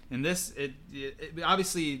 And this, it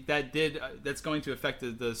obviously that's going to affect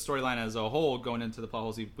the storyline as a whole going into the plot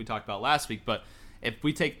holes we talked about last week. But if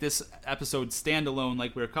we take this episode standalone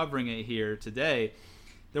like we're covering it here today,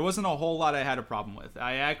 there wasn't a whole lot I had a problem with.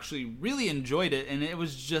 I actually really enjoyed it, and it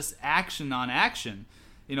was just action on action.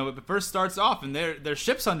 It first starts off, and their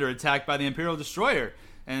ship's under attack by the Imperial Destroyer.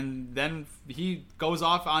 And then he goes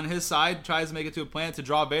off on his side, tries to make it to a planet to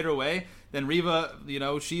draw Vader away. Then Reva,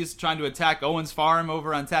 she's trying to attack Owen's farm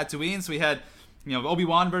over on Tatooine. So we had,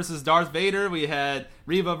 Obi-Wan versus Darth Vader. We had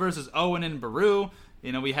Reva versus Owen and Beru.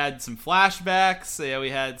 We had some flashbacks.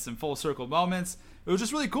 We had some full circle moments. It was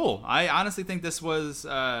just really cool. I honestly think this was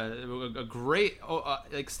a great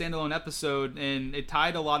standalone episode, and it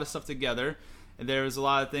tied a lot of stuff together. There was a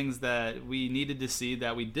lot of things that we needed to see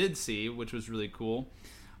that we did see, which was really cool.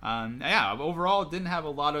 Yeah, overall, didn't have a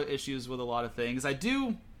lot of issues with a lot of things. I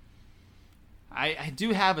do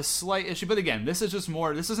have a slight issue, but again, this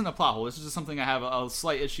isn't a plot hole. This is just something I have a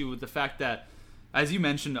slight issue with, the fact that, as you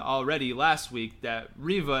mentioned already last week, that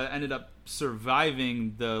Reva ended up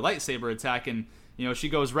surviving the lightsaber attack, and she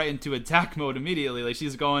goes right into attack mode immediately. Like,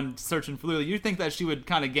 she's going searching for Luke. You'd think that she would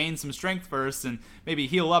kind of gain some strength first and maybe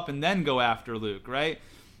heal up and then go after Luke, right?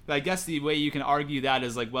 But I guess the way you can argue that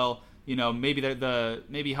is like, well, maybe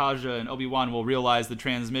maybe Haja and Obi-Wan will realize the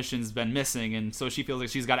transmission's been missing, and so she feels like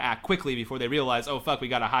she's got to act quickly before they realize, oh fuck, we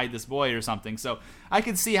got to hide this boy or something. So I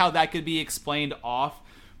could see how that could be explained off.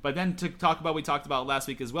 But then to talk about what we talked about last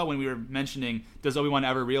week as well, when we were mentioning, does Obi-Wan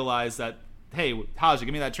ever realize that, hey, Haja,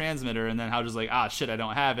 give me that transmitter, and then Haja's like, ah, shit, I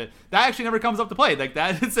don't have it. That actually never comes up to play. Like,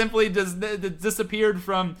 that it simply just disappeared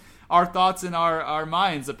from our thoughts and our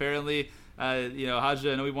minds. Apparently, Haja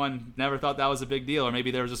and Obi-Wan never thought that was a big deal, or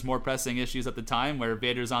maybe there was just more pressing issues at the time where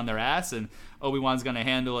Vader's on their ass and Obi-Wan's going to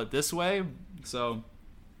handle it this way. So,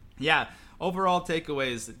 yeah, overall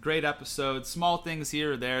takeaways, great episode. Small things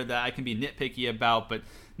here or there that I can be nitpicky about, but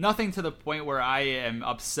nothing to the point where I am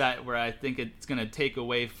upset, where I think it's going to take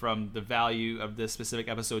away from the value of this specific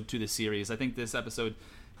episode to the series. I think this episode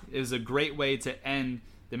is a great way to end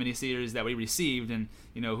the miniseries that we received, and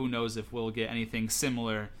who knows if we'll get anything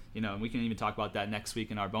similar. We can even talk about that next week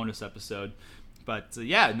in our bonus episode. But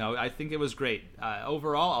yeah, no, I think it was great.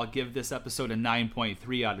 Overall, I'll give this episode a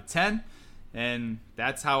 9.3 out of 10, and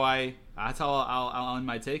that's how I'll end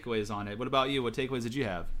my takeaways on it. What about you? What takeaways did you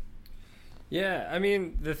have? Yeah, I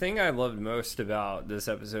mean, the thing I loved most about this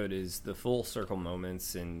episode is the full circle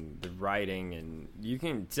moments and the writing, and you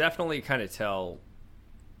can definitely kind of tell,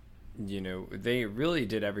 they really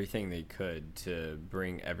did everything they could to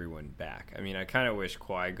bring everyone back. I mean, I kind of wish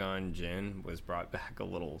Qui-Gon Jinn was brought back a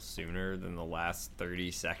little sooner than the last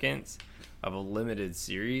 30 seconds of a limited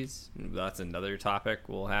series. That's another topic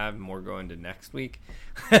we'll have more going to next week.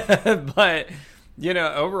 But,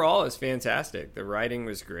 overall, it's fantastic. The writing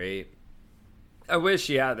was great. I wish,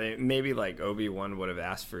 they maybe like Obi-Wan would have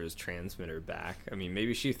asked for his transmitter back. I mean,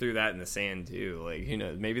 maybe she threw that in the sand too. Like,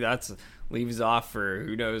 maybe that's leaves off for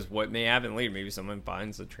who knows what may happen later. Maybe someone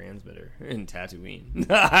finds the transmitter in Tatooine.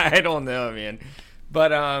 I don't know, man. But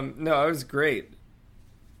no, it was great.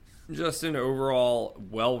 Just an overall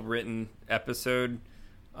well-written episode.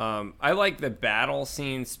 I like the battle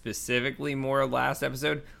scene specifically more last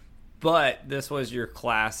episode, but this was your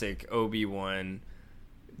classic Obi-Wan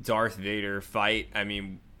Darth Vader fight. I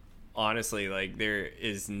mean, honestly, like, there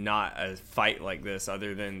is not a fight like this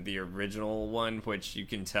other than the original one, which you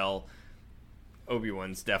can tell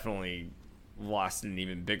Obi-Wan's definitely lost an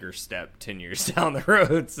even bigger step 10 years down the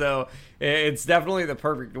road. So it's definitely the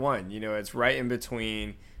perfect one. You know, it's right in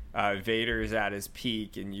between. Vader's at his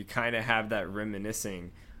peak, and you kind of have that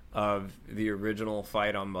reminiscing of the original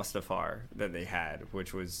fight on Mustafar that they had,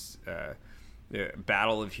 which was the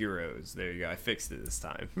Battle of Heroes. There you go. I fixed it this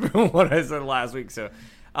time from what I said last week. So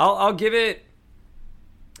I'll give it.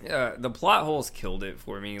 The plot holes killed it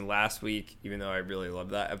for me last week, even though I really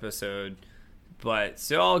loved that episode. But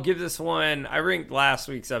so I'll give this one. I ranked last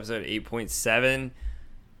week's episode 8.7.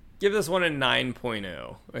 Give this one a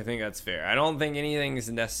 9.0. I think that's fair. I don't think anything is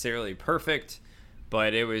necessarily perfect,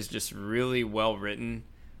 but it was just really well written,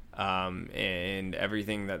 and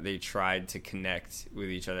everything that they tried to connect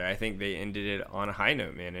with each other. I think they ended it on a high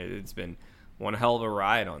note, man. It's been one hell of a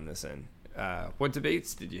ride on this end. What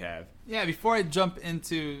debates did you have? Yeah, before I jump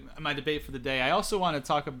into my debate for the day, I also want to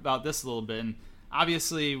talk about this a little bit. And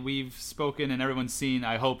obviously, we've spoken and everyone's seen,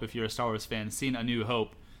 I hope if you're a Star Wars fan, seen A New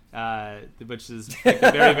Hope. Which is like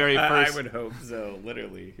the very, very first. I would hope so,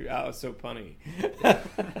 literally. Oh, it's so punny.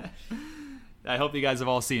 I hope you guys have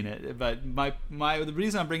all seen it. But the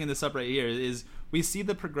reason I'm bringing this up right here is we see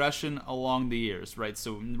the progression along the years, right?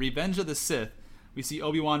 So in Revenge of the Sith, we see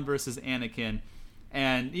Obi-Wan versus Anakin.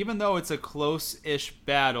 And even though it's a close-ish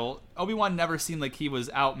battle, Obi-Wan never seemed like he was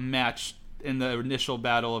outmatched in the initial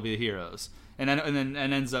battle of the heroes. And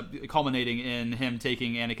ends up culminating in him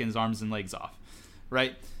taking Anakin's arms and legs off,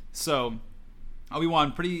 right? So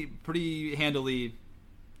Obi-Wan pretty handily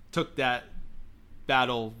took that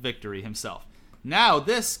battle victory himself. Now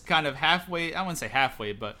this kind of halfway, I wouldn't say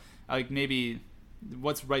halfway, but like maybe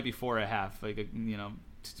what's right before a half, like a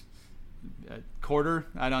quarter,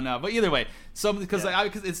 I don't know. But either way, so because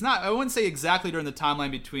it's not, I wouldn't say exactly during the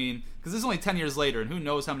timeline between, because this is only 10 years later, and who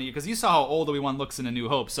knows how many, because you saw how old Obi-Wan looks in A New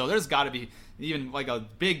Hope, so there's got to be even like a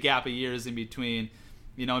big gap of years in between.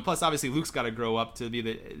 You know, and plus, obviously, Luke's got to grow up to be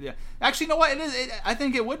the. Yeah. Actually, you know what? I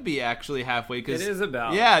think it would be actually halfway because it is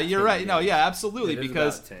about. Yeah, you're right. No, yeah, absolutely.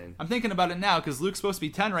 Because about 10. I'm thinking about it now because Luke's supposed to be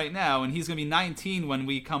 10 right now, and he's going to be 19 when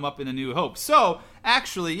we come up in A New Hope. So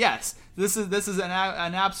actually, yes, this is an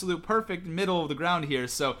absolute perfect middle of the ground here.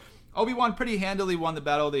 So Obi-Wan pretty handily won the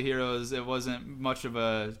Battle of the Heroes. It wasn't much of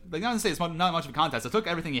a like. Not to say it's not much of a contest. It took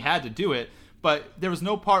everything he had to do it, but there was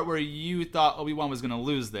no part where you thought Obi-Wan was going to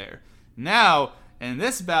lose there. Now. In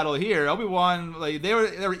this battle here, Obi-Wan, like they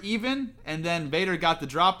were even, and then Vader got the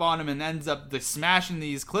drop on him and ends up smashing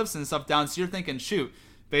these cliffs and stuff down. So you're thinking, shoot,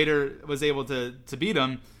 Vader was able to beat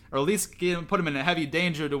him, or at least put him in a heavy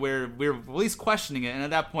danger to where we're at least questioning it. And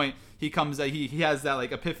at that point, he comes, he has that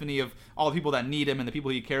like epiphany of all the people that need him and the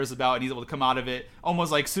people he cares about, and he's able to come out of it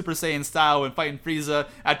almost like Super Saiyan style when fighting Frieza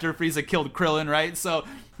after Frieza killed Krillin, right? So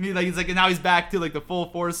he's like, and now he's back to like the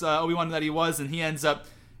full force Obi-Wan that he was, and he ends up,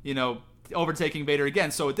 overtaking Vader again.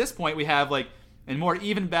 So at this point we have like a more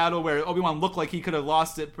even battle where Obi-Wan looked like he could have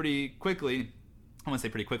lost it pretty quickly. I wouldn't say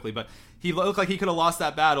pretty quickly, but he looked like he could have lost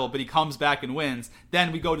that battle, but he comes back and wins.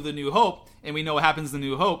 Then we go to the New Hope, and we know what happens in the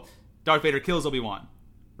New Hope. Darth Vader kills Obi-Wan,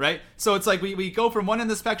 right? So it's like we go from one end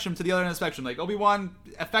of the spectrum to the other end of the spectrum. Like Obi-Wan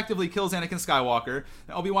effectively kills Anakin Skywalker.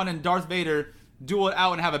 Obi-Wan and Darth Vader duel it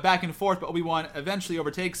out and have a back and forth, but Obi-Wan eventually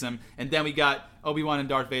overtakes him, and then we got Obi-Wan and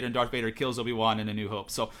Darth Vader kills Obi-Wan in A New Hope.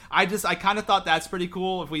 So I kind of thought that's pretty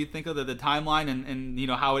cool if we think of the timeline and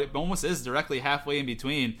how it almost is directly halfway in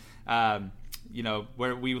between,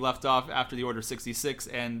 where we left off after the Order 66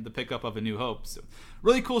 and the pickup of A New Hope. So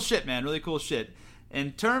really cool shit, man, really cool shit.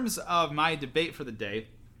 In terms of my debate for the day,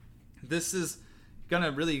 this is going to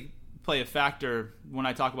really play a factor when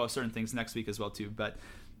I talk about certain things next week as well too, but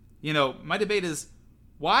my debate is,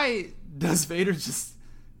 why does Vader just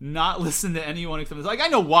not listen to anyone except like I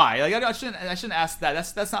know why. Like I shouldn't ask that.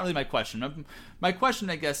 That's not really my question. My question,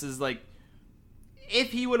 I guess, is like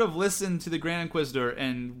if he would have listened to the Grand Inquisitor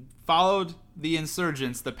and followed the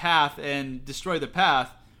insurgents, the path, and destroyed the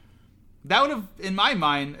path, that would have, in my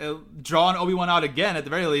mind, drawn Obi-Wan out again at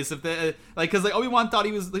the very least. If because Obi-Wan thought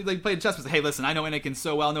he was like playing chess. Was hey, listen, I know Anakin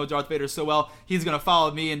so well, I know Darth Vader so well. He's gonna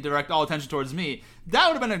follow me and direct all attention towards me. That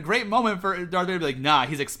would have been a great moment for Darth Vader to be like, nah,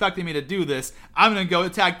 he's expecting me to do this. I'm gonna go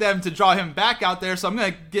attack them to draw him back out there. So I'm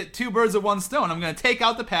gonna get two birds with one stone. I'm gonna take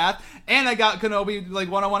out the path, and I got Kenobi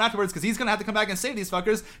like one-on-one afterwards because he's gonna have to come back and save these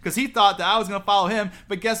fuckers because he thought that I was gonna follow him.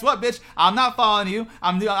 But guess what, bitch? I'm not following you.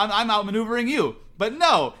 I'm outmaneuvering you. But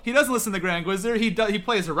no, he doesn't listen to the Grand Inquisitor. He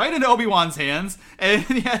plays right into Obi-Wan's hands, and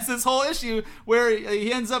he has this whole issue where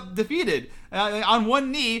he ends up defeated on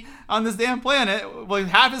one knee on this damn planet with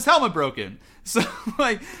half his helmet broken. So,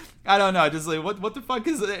 like, I don't know. Just like, what the fuck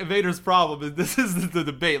is Vader's problem? This is the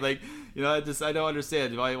debate. Like, you know, I don't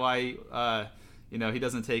understand why you know, he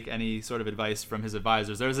doesn't take any sort of advice from his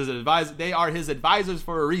advisors. They are his advisors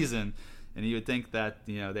for a reason, and you would think that,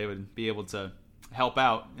 you know, they would be able to help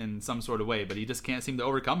out in some sort of way, but he just can't seem to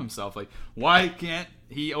overcome himself. Like, why can't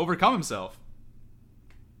he overcome himself?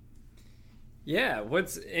 Yeah,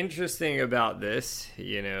 what's interesting about this,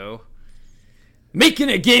 you know, making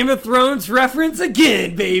a Game of Thrones reference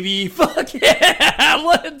again, baby. Fuck yeah,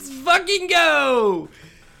 let's fucking go.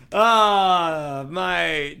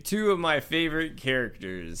 Two of my favorite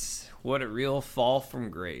characters. What a real fall from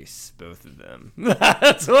grace, both of them.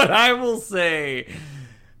 That's what I will say.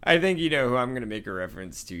 I think you know who I'm going to make a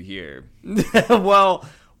reference to here. Well,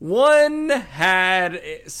 one had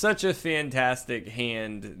such a fantastic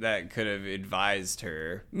hand that could have advised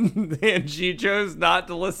her, and she chose not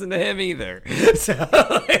to listen to him either.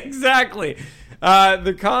 So, exactly.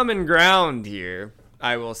 The common ground here,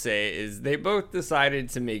 I will say, is they both decided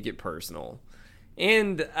to make it personal.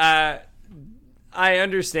 And I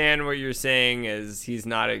understand what you're saying is he's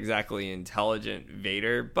not exactly intelligent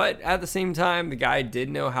Vader, but at the same time, the guy did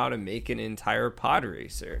know how to make an entire pod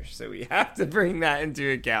racer. So we have to bring that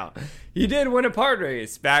into account. He did win a pod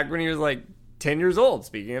race back when he was like 10 years old,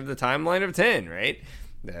 speaking of the timeline of 10, right?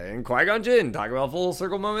 And Qui-Gon Jinn, talk about full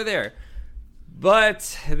circle moment there.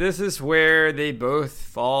 But this is where they both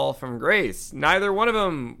fall from grace. Neither one of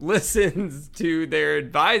them listens to their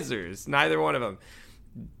advisors. Neither one of them.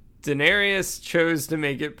 Daenerys chose to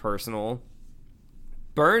make it personal,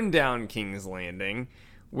 burned down King's Landing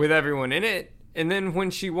with everyone in it, and then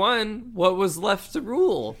when she won, what was left to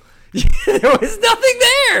rule? There was nothing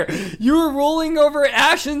there! You were rolling over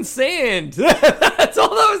ash and sand. That's all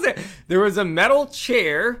that was there. There was a metal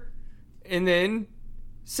chair, and then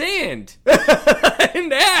sand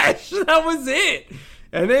and ash. That was it.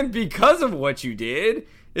 And then because of what you did,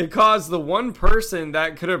 it caused the one person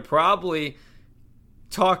that could have probably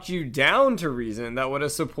talked you down to reason, that would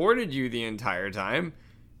have supported you the entire time,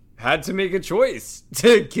 had to make a choice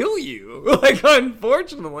to kill you. Like,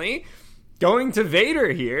 unfortunately, going to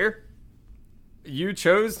Vader here, you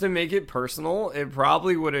chose to make it personal. It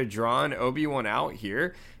probably would have drawn Obi-Wan out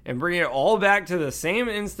here and bring it all back to the same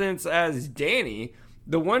instance as Danny.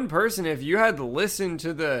 The one person, if you had to listen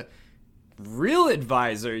to the real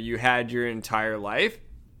advisor you had your entire life,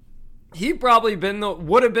 he probably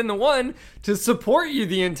would have been the one to support you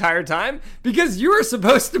the entire time, because you were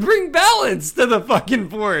supposed to bring balance to the fucking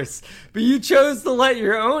Force. But you chose to let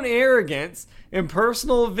your own arrogance and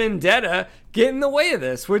personal vendetta get in the way of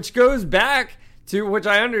this, which goes back to, which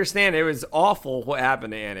I understand, it was awful what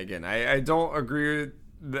happened to Anakin. I don't agree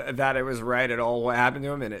that it was right at all what happened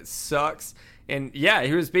to him, and it sucks. And yeah,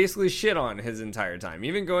 he was basically shit on his entire time.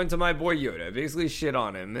 Even going to my boy Yoda, basically shit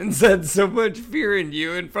on him and said so much fear in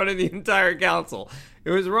you in front of the entire council.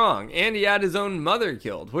 It was wrong. And he had his own mother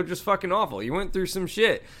killed, which was fucking awful. He went through some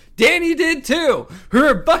shit. Danny did too.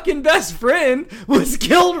 Her fucking best friend was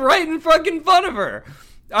killed right in fucking front of her.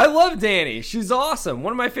 I love Danny. She's awesome.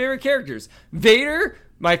 One of my favorite characters. Vader,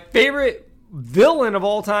 my favorite villain of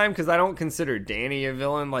all time, because I don't consider Danny a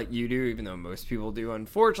villain like you do, even though most people do,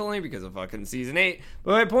 unfortunately, because of fucking season 8.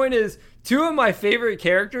 But my point is, two of my favorite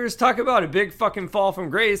characters, talk about a big fucking fall from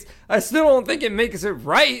grace. I still don't think it makes it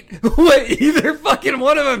right what either fucking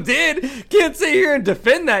one of them did. Can't sit here and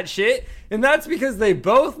defend that shit. And that's because they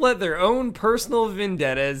both let their own personal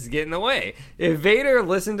vendettas get in the way. If Vader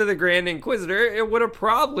listened to the Grand Inquisitor, it would have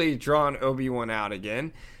probably drawn Obi-Wan out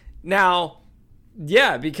again. Now,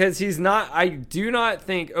 yeah, because I do not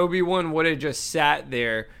think Obi-Wan would have just sat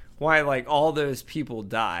there while, like, all those people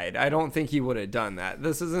died. I don't think he would have done that.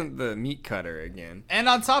 This isn't the meat cutter again. And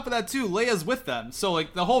on top of that, too, Leia's with them. So,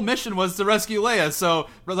 like, the whole mission was to rescue Leia. So,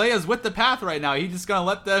 Leia's with the path right now. He's just going to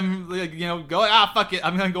let them, like, you know, go, fuck it.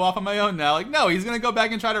 I'm going to go off on my own now. Like, no, he's going to go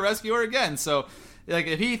back and try to rescue her again. So, like,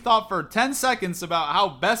 if he thought for 10 seconds about how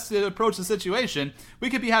best to approach the situation, we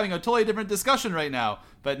could be having a totally different discussion right now.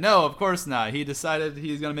 But no, of course not. He decided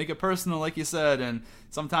he's going to make it personal, like you said, and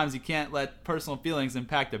sometimes you can't let personal feelings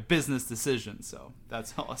impact a business decision. So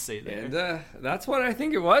that's all I'll say there. And that's what I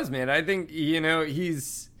think it was, man. I think, you know,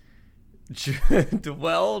 he's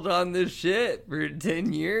dwelled on this shit for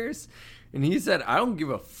 10 years, and he said, I don't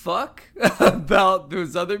give a fuck about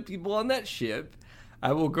those other people on that ship.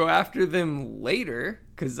 I will go after them later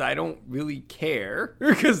because I don't really care,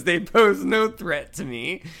 because they pose no threat to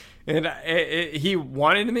me. And he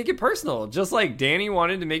wanted to make it personal, just like Dany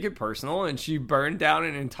wanted to make it personal, and she burned down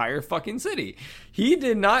an entire fucking city. He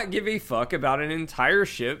did not give a fuck about an entire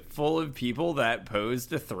ship full of people that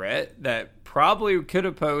posed a threat, that probably could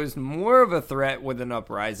have posed more of a threat with an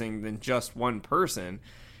uprising than just one person.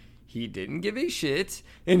 He didn't give a shit,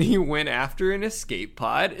 and he went after an escape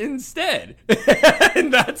pod instead.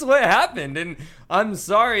 And that's what happened. And I'm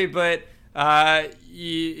sorry, but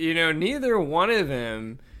you know, neither one of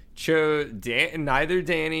them chose, neither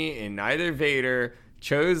Dany and neither Vader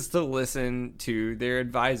chose to listen to their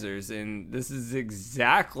advisors. And this is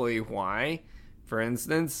exactly why, for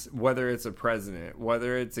instance, whether it's a president,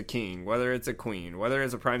 whether it's a king, whether it's a queen, whether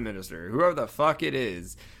it's a prime minister, whoever the fuck it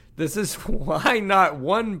is, this is why not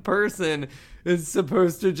one person is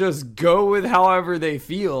supposed to just go with however they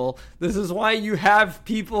feel. This is why you have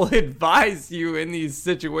people advise you in these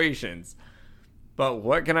situations. But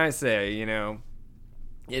what can I say? You know,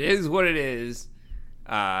 it is what it is.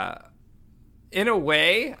 In a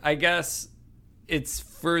way, I guess it's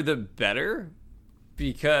for the better,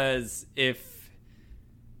 because if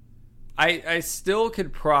I still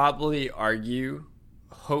could probably argue,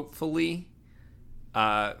 hopefully,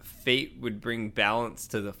 fate would bring balance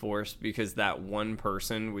to the Force, because that one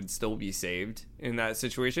person would still be saved in that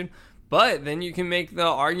situation. But then you can make the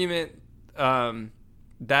argument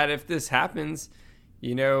that if this happens,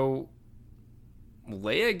 you know,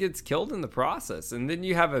 Leia gets killed in the process, and then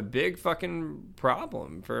you have a big fucking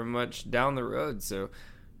problem for much down the road. So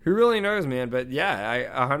who really knows, man? But yeah,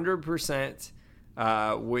 I 100%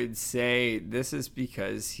 would say this is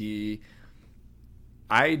because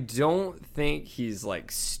I don't think he's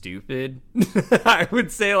like stupid. I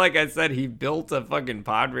would say, like I said, he built a fucking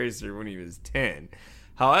pod racer when he was 10.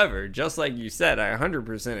 However, just like you said, I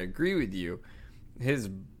 100% agree with you. His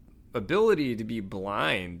ability to be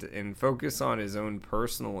blind and focus on his own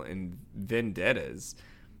personal and vendettas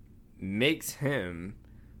makes him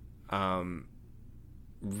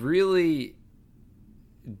really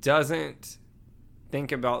doesn't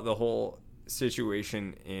think about the whole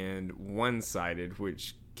situation and one-sided,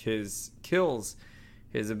 which kills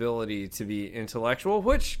his ability to be intellectual,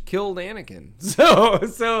 which killed Anakin. So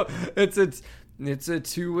it's a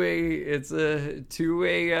two-way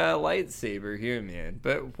lightsaber here, man.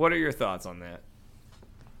 But what are your thoughts on that?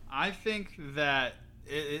 I think that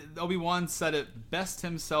Obi-Wan said it best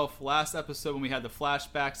himself last episode when we had the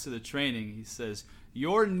flashbacks to the training. He says,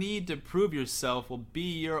 "Your need to prove yourself will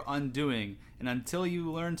be your undoing, and until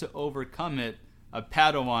you learn to overcome it, a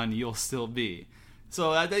Padawan you'll still be."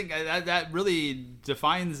 So I think that really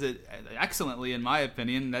defines it excellently, in my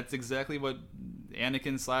opinion. That's exactly what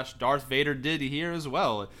Anakin / Darth Vader did here as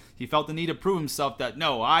well. He felt the need to prove himself that,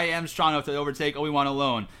 no, I am strong enough to overtake Obi-Wan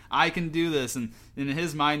alone. I can do this. And in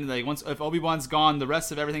his mind, like, once if Obi-Wan's gone, the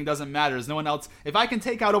rest of everything doesn't matter. There's no one else. If I can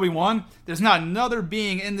take out Obi-Wan, there's not another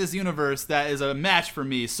being in this universe that is a match for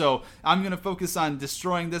me. So I'm going to focus on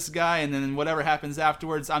destroying this guy, and then whatever happens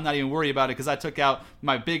afterwards, I'm not even worried about it, because I took out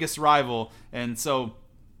my biggest rival. And so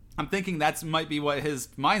I'm thinking that might be what his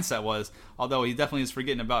mindset was, although he definitely is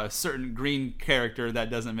forgetting about a certain green character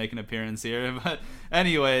that doesn't make an appearance here. But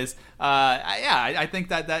anyways, I think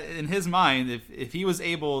that in his mind, if he was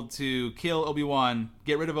able to kill Obi-Wan,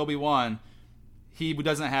 get rid of Obi-Wan, he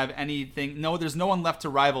doesn't have anything. No, there's no one left to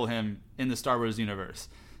rival him in the Star Wars universe.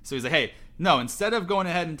 So he's like, hey, no, instead of going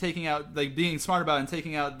ahead and taking out, like, being smart about it and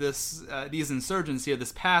taking out these insurgents here,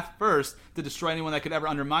 this path first to destroy anyone that could ever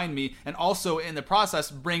undermine me, and also in the process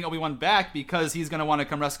bring Obi-Wan back because he's going to want to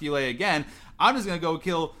come rescue Leia again, I'm just going to go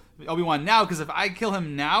kill Obi-Wan now, because if I kill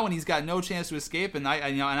him now and he's got no chance to escape, and I've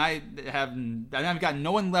got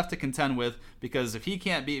no one left to contend with, because if he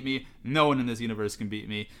can't beat me, no one in this universe can beat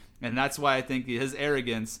me. And that's why I think his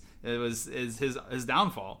arrogance is his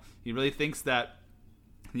downfall. He really thinks that,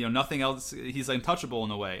 you know, nothing else, he's untouchable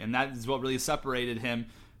in a way, and that is what really separated him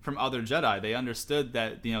from other Jedi. They understood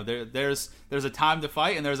that, you know, there's a time to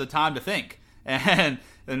fight and there's a time to think, and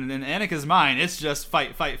in Anakin's mind, it's just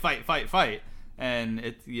fight, and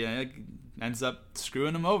it ends up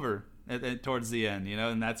screwing him over towards the end, you know,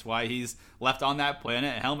 and that's why he's left on that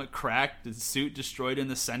planet, helmet cracked, his suit destroyed in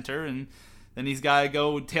the center, and then he's got to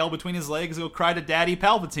go tail between his legs, go cry to Daddy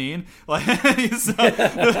Palpatine. Like, you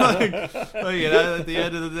know, at the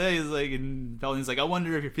end of the day, he's like, and Palpatine's like, I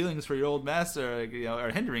wonder if your feelings for your old master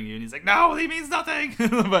are hindering you. And he's like, no, he means nothing.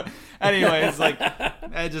 But anyway, it's like,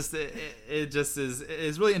 it just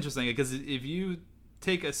is really interesting, because if you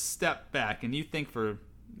take a step back and you think for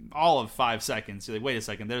all of 5 seconds, you're like, wait a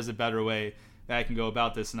second, there's a better way that I can go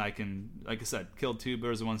about this, and I can, like I said, kill two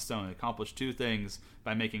birds with one stone, accomplish two things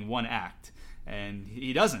by making one act. And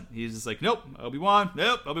he doesn't. He's just like, nope, Obi-Wan,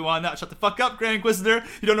 no, shut the fuck up, Grand Inquisitor.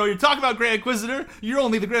 You don't know what you're talking about, Grand Inquisitor. You're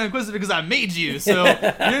only the Grand Inquisitor because I made you. So you're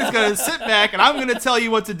just going to sit back, and I'm going to tell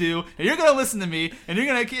you what to do, and you're going to listen to me, and you're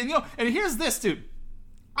going to, and here's this, dude.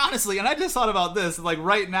 Honestly, and I just thought about this, like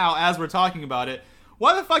right now as we're talking about it,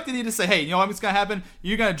 why the fuck did he just say, hey, you know what's going to happen?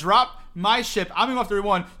 You're going to drop my ship. I'm going to go after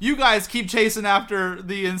Obi-Wan. You guys keep chasing after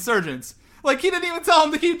the insurgents. Like, he didn't even tell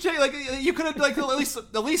him to keep chasing. Like, you could have, like,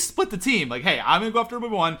 at least split the team. Like, hey, I'm going to go after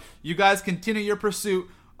Obi-Wan. You guys continue your pursuit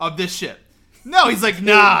of this ship. No, he's like,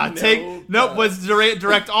 nah, let's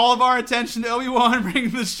direct all of our attention to Obi-Wan, bring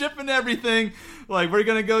the ship and everything. Like, we're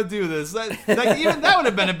going to go do this. Even that would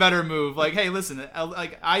have been a better move. Like, hey, listen,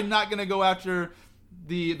 like, I'm not going to go after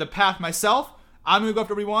the path myself. I'm going to go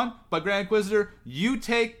after Obi-Wan, but Grand Inquisitor, you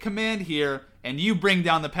take command here, and you bring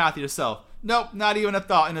down the path yourself. Nope, not even a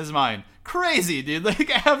thought in his mind. Crazy, dude. Like,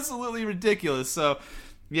 absolutely ridiculous. So,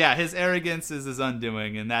 yeah, his arrogance is his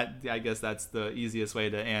undoing, and that, I guess that's the easiest way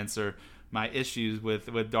to answer my issues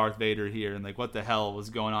with Darth Vader here, and, like, what the hell was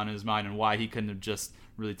going on in his mind and why he couldn't have just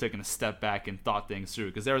really taken a step back and thought things through.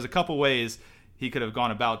 Because there was a couple ways he could have gone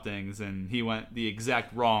about things, and he went the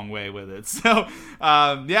exact wrong way with it. So,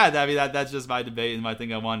 yeah, I mean, that's just my debate and my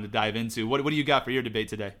thing I wanted to dive into. What do you got for your debate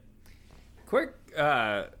today? Quick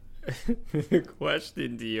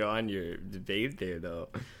question to you on your debate there, though.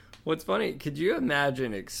 What's funny, could you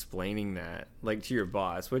imagine explaining that, like, to your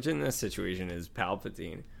boss, which in this situation is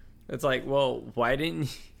Palpatine? It's like, well, why didn't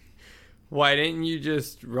you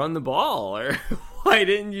just run the ball? Or why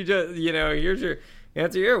didn't you just, here's your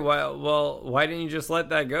answer here. Well, why didn't you just let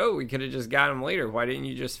that go? We could have just got him later. Why didn't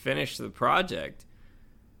you just finish the project?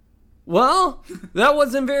 Well, that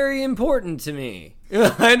wasn't very important to me.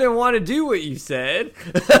 I didn't want to do what you said.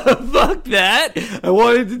 Fuck that. I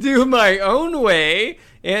wanted to do my own way.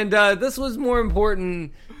 And this was more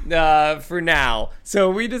important for now. So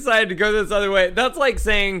we decided to go this other way. That's like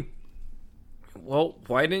saying, well,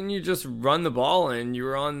 why didn't you just run the ball and you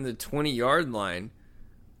were on the 20-yard line?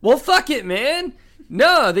 Well, fuck it, man.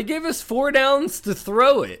 No, they gave us 4 downs to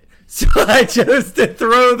throw it. So I chose to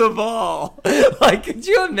throw the ball. Like, could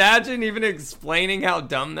you imagine even explaining how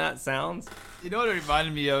dumb that sounds? You know what it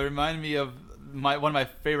reminded me of? It reminded me of one of my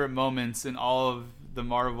favorite moments in all of the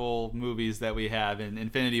Marvel movies that we have in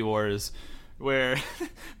Infinity Wars, where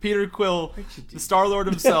Peter Quill, the Star-Lord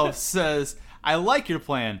himself, says, I like your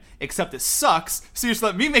plan, except it sucks, so you just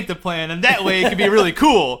let me make the plan, and that way it can be really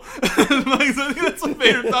cool. Like, so that's what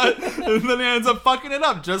Vader thought, and then he ends up fucking it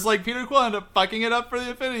up, just like Peter Quill ended up fucking it up for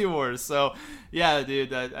the Infinity Wars. So, yeah,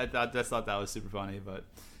 dude, I just thought that was super funny, but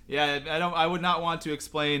yeah, I would not want to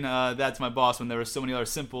explain that to my boss when there were so many other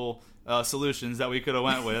simple solutions that we could have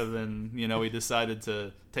went with, and we decided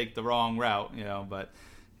to take the wrong route. But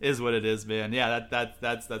is what it is, man. Yeah,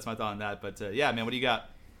 that's my thought on that. But yeah, man, what do you got?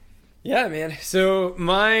 Yeah, man. So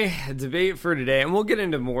my debate for today, and we'll get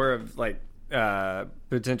into more of like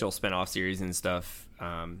potential spinoff series and stuff.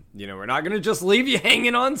 We're not gonna just leave you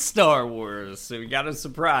hanging on Star Wars, so we got a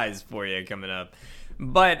surprise for you coming up.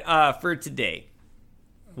 But for today,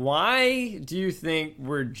 why do you think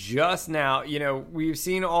we're just now? We've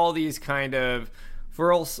seen all these kind of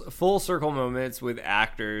full circle moments with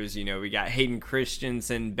actors. We got Hayden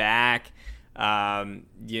Christensen back. As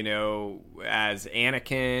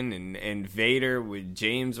Anakin and Vader with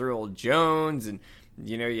James Earl Jones, and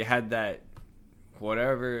you had that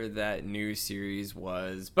whatever that new series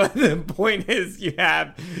was, but the point is you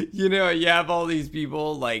have all these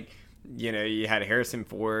people, like you had Harrison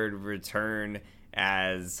Ford return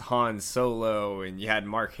as Han Solo, and you had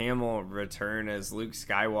Mark Hamill return as Luke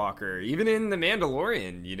Skywalker. Even in The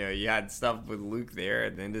Mandalorian, you had stuff with Luke there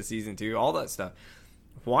at the end of season 2, all that stuff.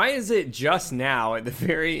 Why is it just now at the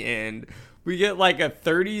very end we get like a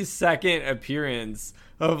 30-second appearance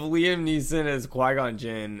of Liam Neeson as Qui-Gon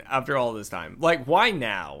Jinn after all this time? Like, why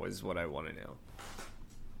now is what I want to know.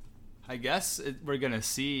 I guess we're going to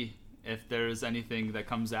see if there's anything that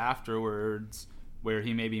comes afterwards where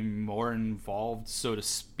he may be more involved, so to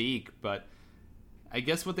speak. But I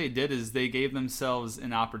guess what they did is they gave themselves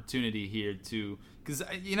an opportunity here to... Because,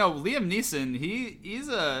 Liam Neeson, he's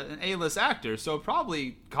an A-list actor, so it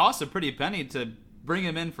probably costs a pretty penny to bring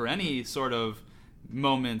him in for any sort of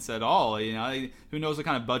moments at all. Who knows what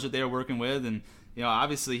kind of budget they're working with. And,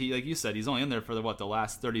 obviously, he, like you said, he's only in there for the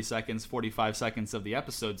last 30 seconds, 45 seconds of the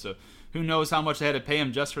episode. So who knows how much they had to pay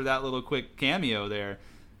him just for that little quick cameo there.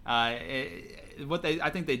 What I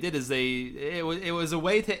think they did is it was a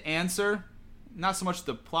way to answer not so much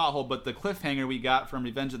the plot hole, but the cliffhanger we got from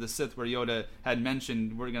Revenge of the Sith, where Yoda had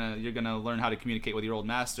mentioned you're gonna learn how to communicate with your old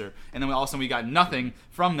master, and then we got nothing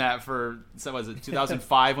from that for, so was it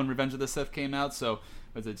 2005 when Revenge of the Sith came out? So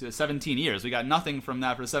was it 17 years? We got nothing from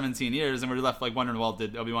that for 17 years, and we're left like wondering, well,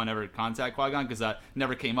 did Obi-Wan ever contact Qui-Gon? Because that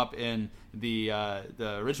never came up in the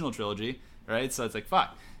original trilogy, right? So it's like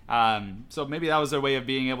fuck. So maybe that was their way of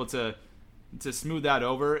being able to smooth that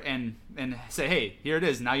over and say, hey, here it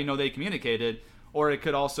is. Now you know they communicated. Or it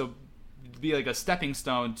could also be like a stepping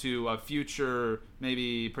stone to a future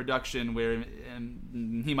maybe production where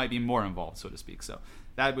he might be more involved, so to speak. So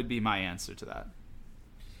that would be my answer to that.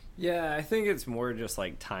 Yeah, I think it's more just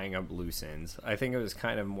like tying up loose ends. I think it was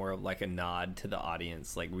kind of more like a nod to the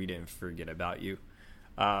audience, like we didn't forget about you.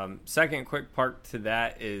 Second quick part to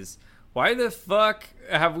that is, why the fuck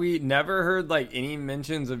have we never heard like any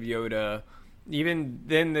mentions of Yoda? Even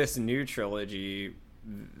then, this new trilogy,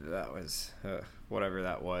 that was whatever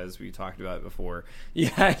that was. We talked about it before. You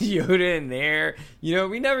had Yoda in there. You know,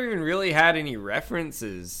 we never even really had any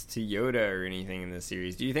references to Yoda or anything in this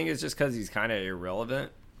series. Do you think it's just because he's kind of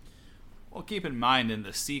irrelevant? Well, keep in mind in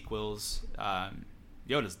the sequels,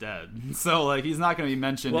 Yoda's dead, so like he's not going to be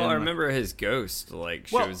mentioned. Well, I remember his ghost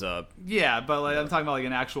shows up. Yeah, but like I'm talking about like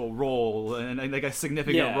an actual role and like a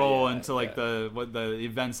significant role into like the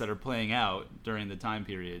events that are playing out during the time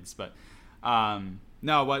periods. But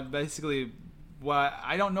no,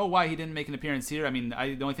 I don't know why he didn't make an appearance here. I mean,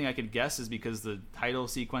 the only thing I could guess is because the title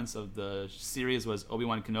sequence of the series was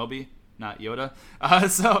Obi-Wan Kenobi, not Yoda.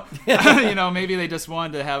 So you know, maybe they just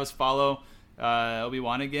wanted to have us follow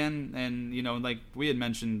Obi-Wan again, and you know, like we had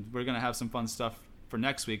mentioned, we're gonna have some fun stuff for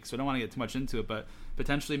next week, so I don't want to get too much into it, but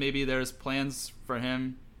potentially maybe there's plans for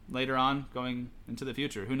him later on going into the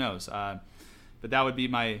future. Who knows? But that would be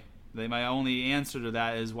my only answer to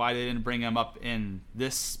that, is why they didn't bring him up in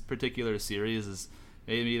this particular series. Is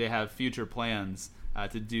maybe they have future plans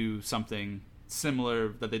to do something similar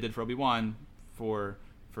that they did for Obi-Wan for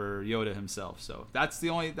Yoda himself. So that's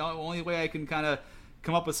the only way I can kind of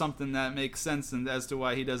come up with something that makes sense, and as to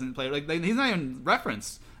why he doesn't play. Like he's not even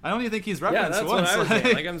referenced. I don't even think he's referenced. Yeah, that's once. what I was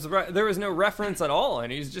saying. Like I'm surprised there was no reference at all,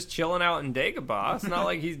 and he's just chilling out in Dagobah. It's not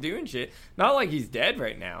like he's doing shit. Not like he's dead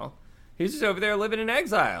right now. He's just over there living in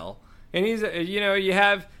exile, and he's you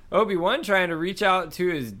have Obi-Wan trying to reach out to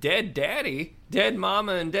his dead daddy, dead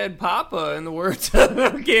mama, and dead papa, in the words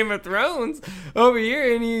of Game of Thrones, over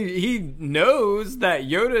here, and he knows that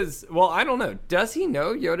Yoda's... Well, I don't know. Does he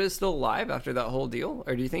know Yoda's still alive after that whole deal,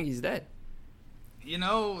 or do you think he's dead? You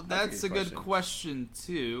know, that's a good question,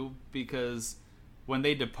 too, because when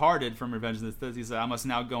they departed from Revenge of the Sith, he said, I must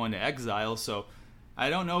now go into exile, so I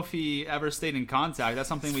don't know if he ever stayed in contact. That's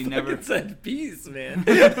something we never... said peace, man.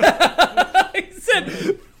 He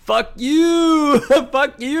said... Fuck you!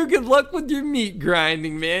 Fuck you! Good luck with your meat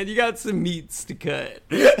grinding, man. You got some meats to cut.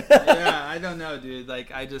 Yeah, I don't know, dude.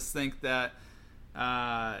 Like, I just think that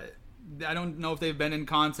I don't know if they've been in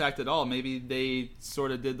contact at all. Maybe they sort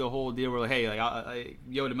of did the whole deal where, like, hey, like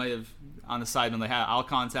Yoda might have on the side been like, I'll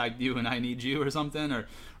contact you and I need you or something, or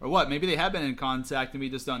what? Maybe they have been in contact and we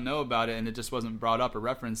just don't know about it, and it just wasn't brought up or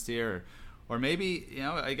referenced here. Or maybe, you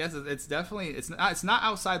know, I guess it's definitely, it's not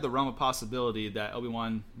outside the realm of possibility that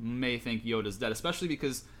Obi-Wan may think Yoda's dead, especially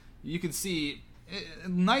because you can see,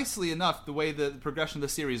 nicely enough, the way the progression of the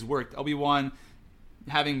series worked. Obi-Wan,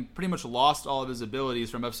 having pretty much lost all of his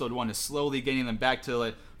abilities from Episode 1, is slowly gaining them back to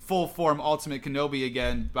like full form Ultimate Kenobi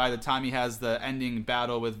again by the time he has the ending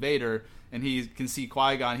battle with Vader, and he can see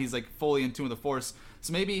Qui-Gon. He's like fully in tune with the Force.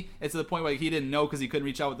 So maybe it's to the point where he didn't know because he couldn't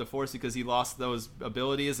reach out with the Force because he lost those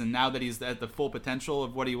abilities, and now that he's at the full potential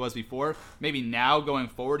of what he was before, maybe now going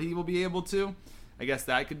forward he will be able to. I guess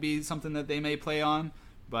that could be something that they may play on.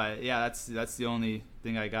 But yeah, that's the only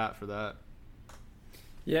thing I got for that.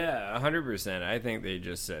 Yeah, 100%. I think they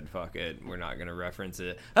just said, fuck it, we're not going to reference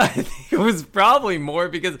it. I think it was probably more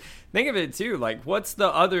because, think of it too, like, what's the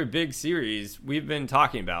other big series we've been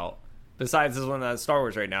talking about besides this one that's Star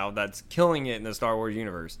Wars right now that's killing it in the Star Wars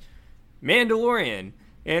universe? Mandalorian.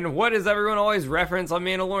 And what does everyone always reference on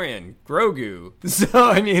Mandalorian? Grogu. So,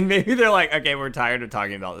 I mean, maybe they're like, okay, we're tired of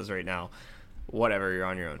talking about this right now. Whatever, you're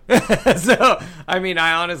on your own. So, I mean,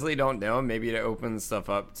 I honestly don't know. Maybe it opens stuff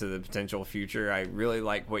up to the potential future. I really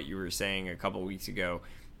like what you were saying a couple weeks ago.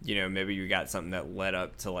 You know, maybe you got something that led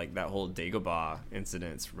up to, like, that whole Dagobah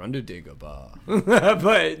incident. Run to Dagobah.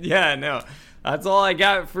 But, yeah, no. That's all I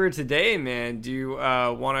got for today, man. Do you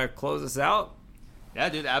want to close us out? Yeah,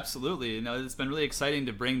 dude, absolutely. You know, it's been really exciting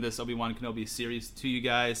to bring this Obi-Wan Kenobi series to you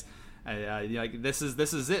guys. This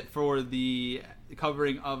is it for the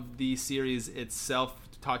covering of the series itself,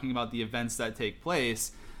 talking about the events that take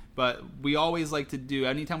place. But we always like to do,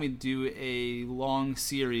 anytime we do a long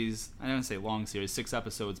series, I don't say long series, 6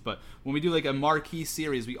 episodes, but when we do like a marquee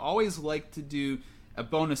series, we always like to do a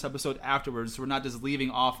bonus episode afterwards, so we're not just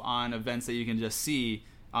leaving off on events that you can just see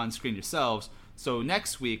on screen yourselves. So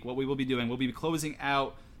next week, what we will be doing, we'll be closing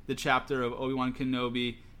out the chapter of Obi-Wan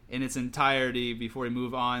Kenobi in its entirety before we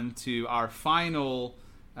move on to our final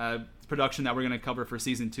production that we're going to cover for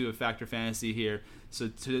Season 2 of Factor Fantasy here. So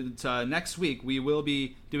to next week, we will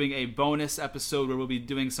be doing a bonus episode where we'll be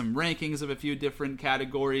doing some rankings of a few different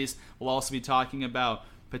categories. We'll also be talking about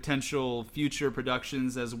potential future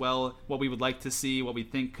productions as well, what we would like to see, what we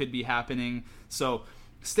think could be happening. So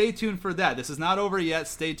stay tuned for that. This is not over yet.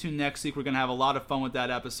 Stay tuned next week. We're going to have a lot of fun with that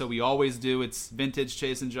episode. We always do. It's vintage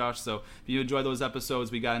Chase and Josh. So if you enjoy those episodes,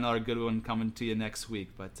 we got another good one coming to you next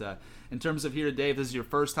week. But in terms of here today, if this is your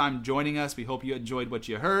first time joining us, we hope you enjoyed what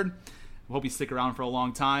you heard. We hope you stick around for a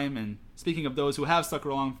long time. And speaking of those who have stuck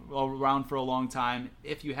around for a long time,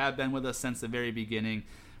 if you have been with us since the very beginning,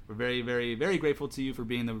 we're very, very, very grateful to you for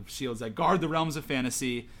being the shields that guard the realms of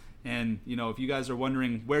fantasy. And, if you guys are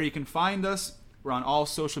wondering where you can find us, we're on all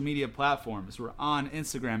social media platforms. We're on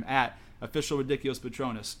Instagram at Official Ridiculous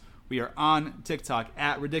Patronus. We are on TikTok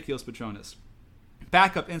at Ridiculous Patronus.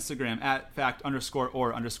 Backup Instagram at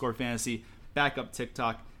fact_or_fantasy. Backup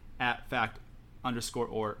TikTok at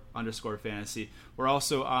fact_or_fantasy. We're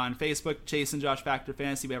also on Facebook, Chase and Josh Factor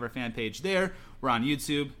Fantasy. We have our fan page there. We're on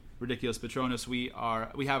YouTube, Ridiculous Patronus. We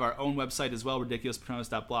have our own website as well,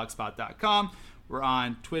 ridiculouspatronus.blogspot.com. We're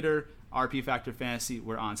on Twitter, RP Factor Fantasy.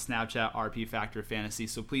 We're on Snapchat, RP Factor Fantasy.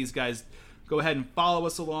 So please, guys, go ahead and follow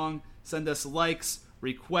us along. Send us likes,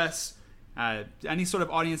 requests, any sort of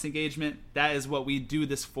audience engagement. That is what we do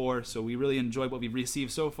this for. So we really enjoy what we've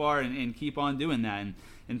received so far and keep on doing that. And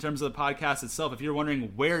in terms of the podcast itself, if you're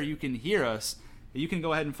wondering where you can hear us, you can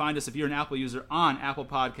go ahead and find us, if you're an Apple user, on Apple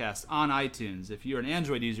Podcasts, on iTunes. If you're an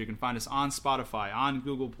Android user, you can find us on Spotify, on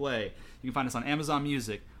Google Play. You can find us on Amazon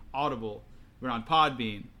Music, Audible. We're on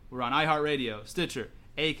Podbean. We're on iHeartRadio, Stitcher,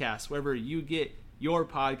 Acast, wherever you get your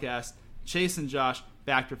podcast. Chase and Josh,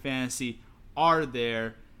 Factor Fantasy, are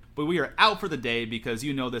there. But we are out for the day because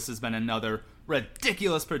this has been another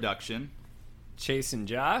ridiculous production. Chase and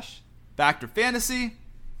Josh, Factor Fantasy,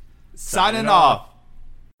 signing off.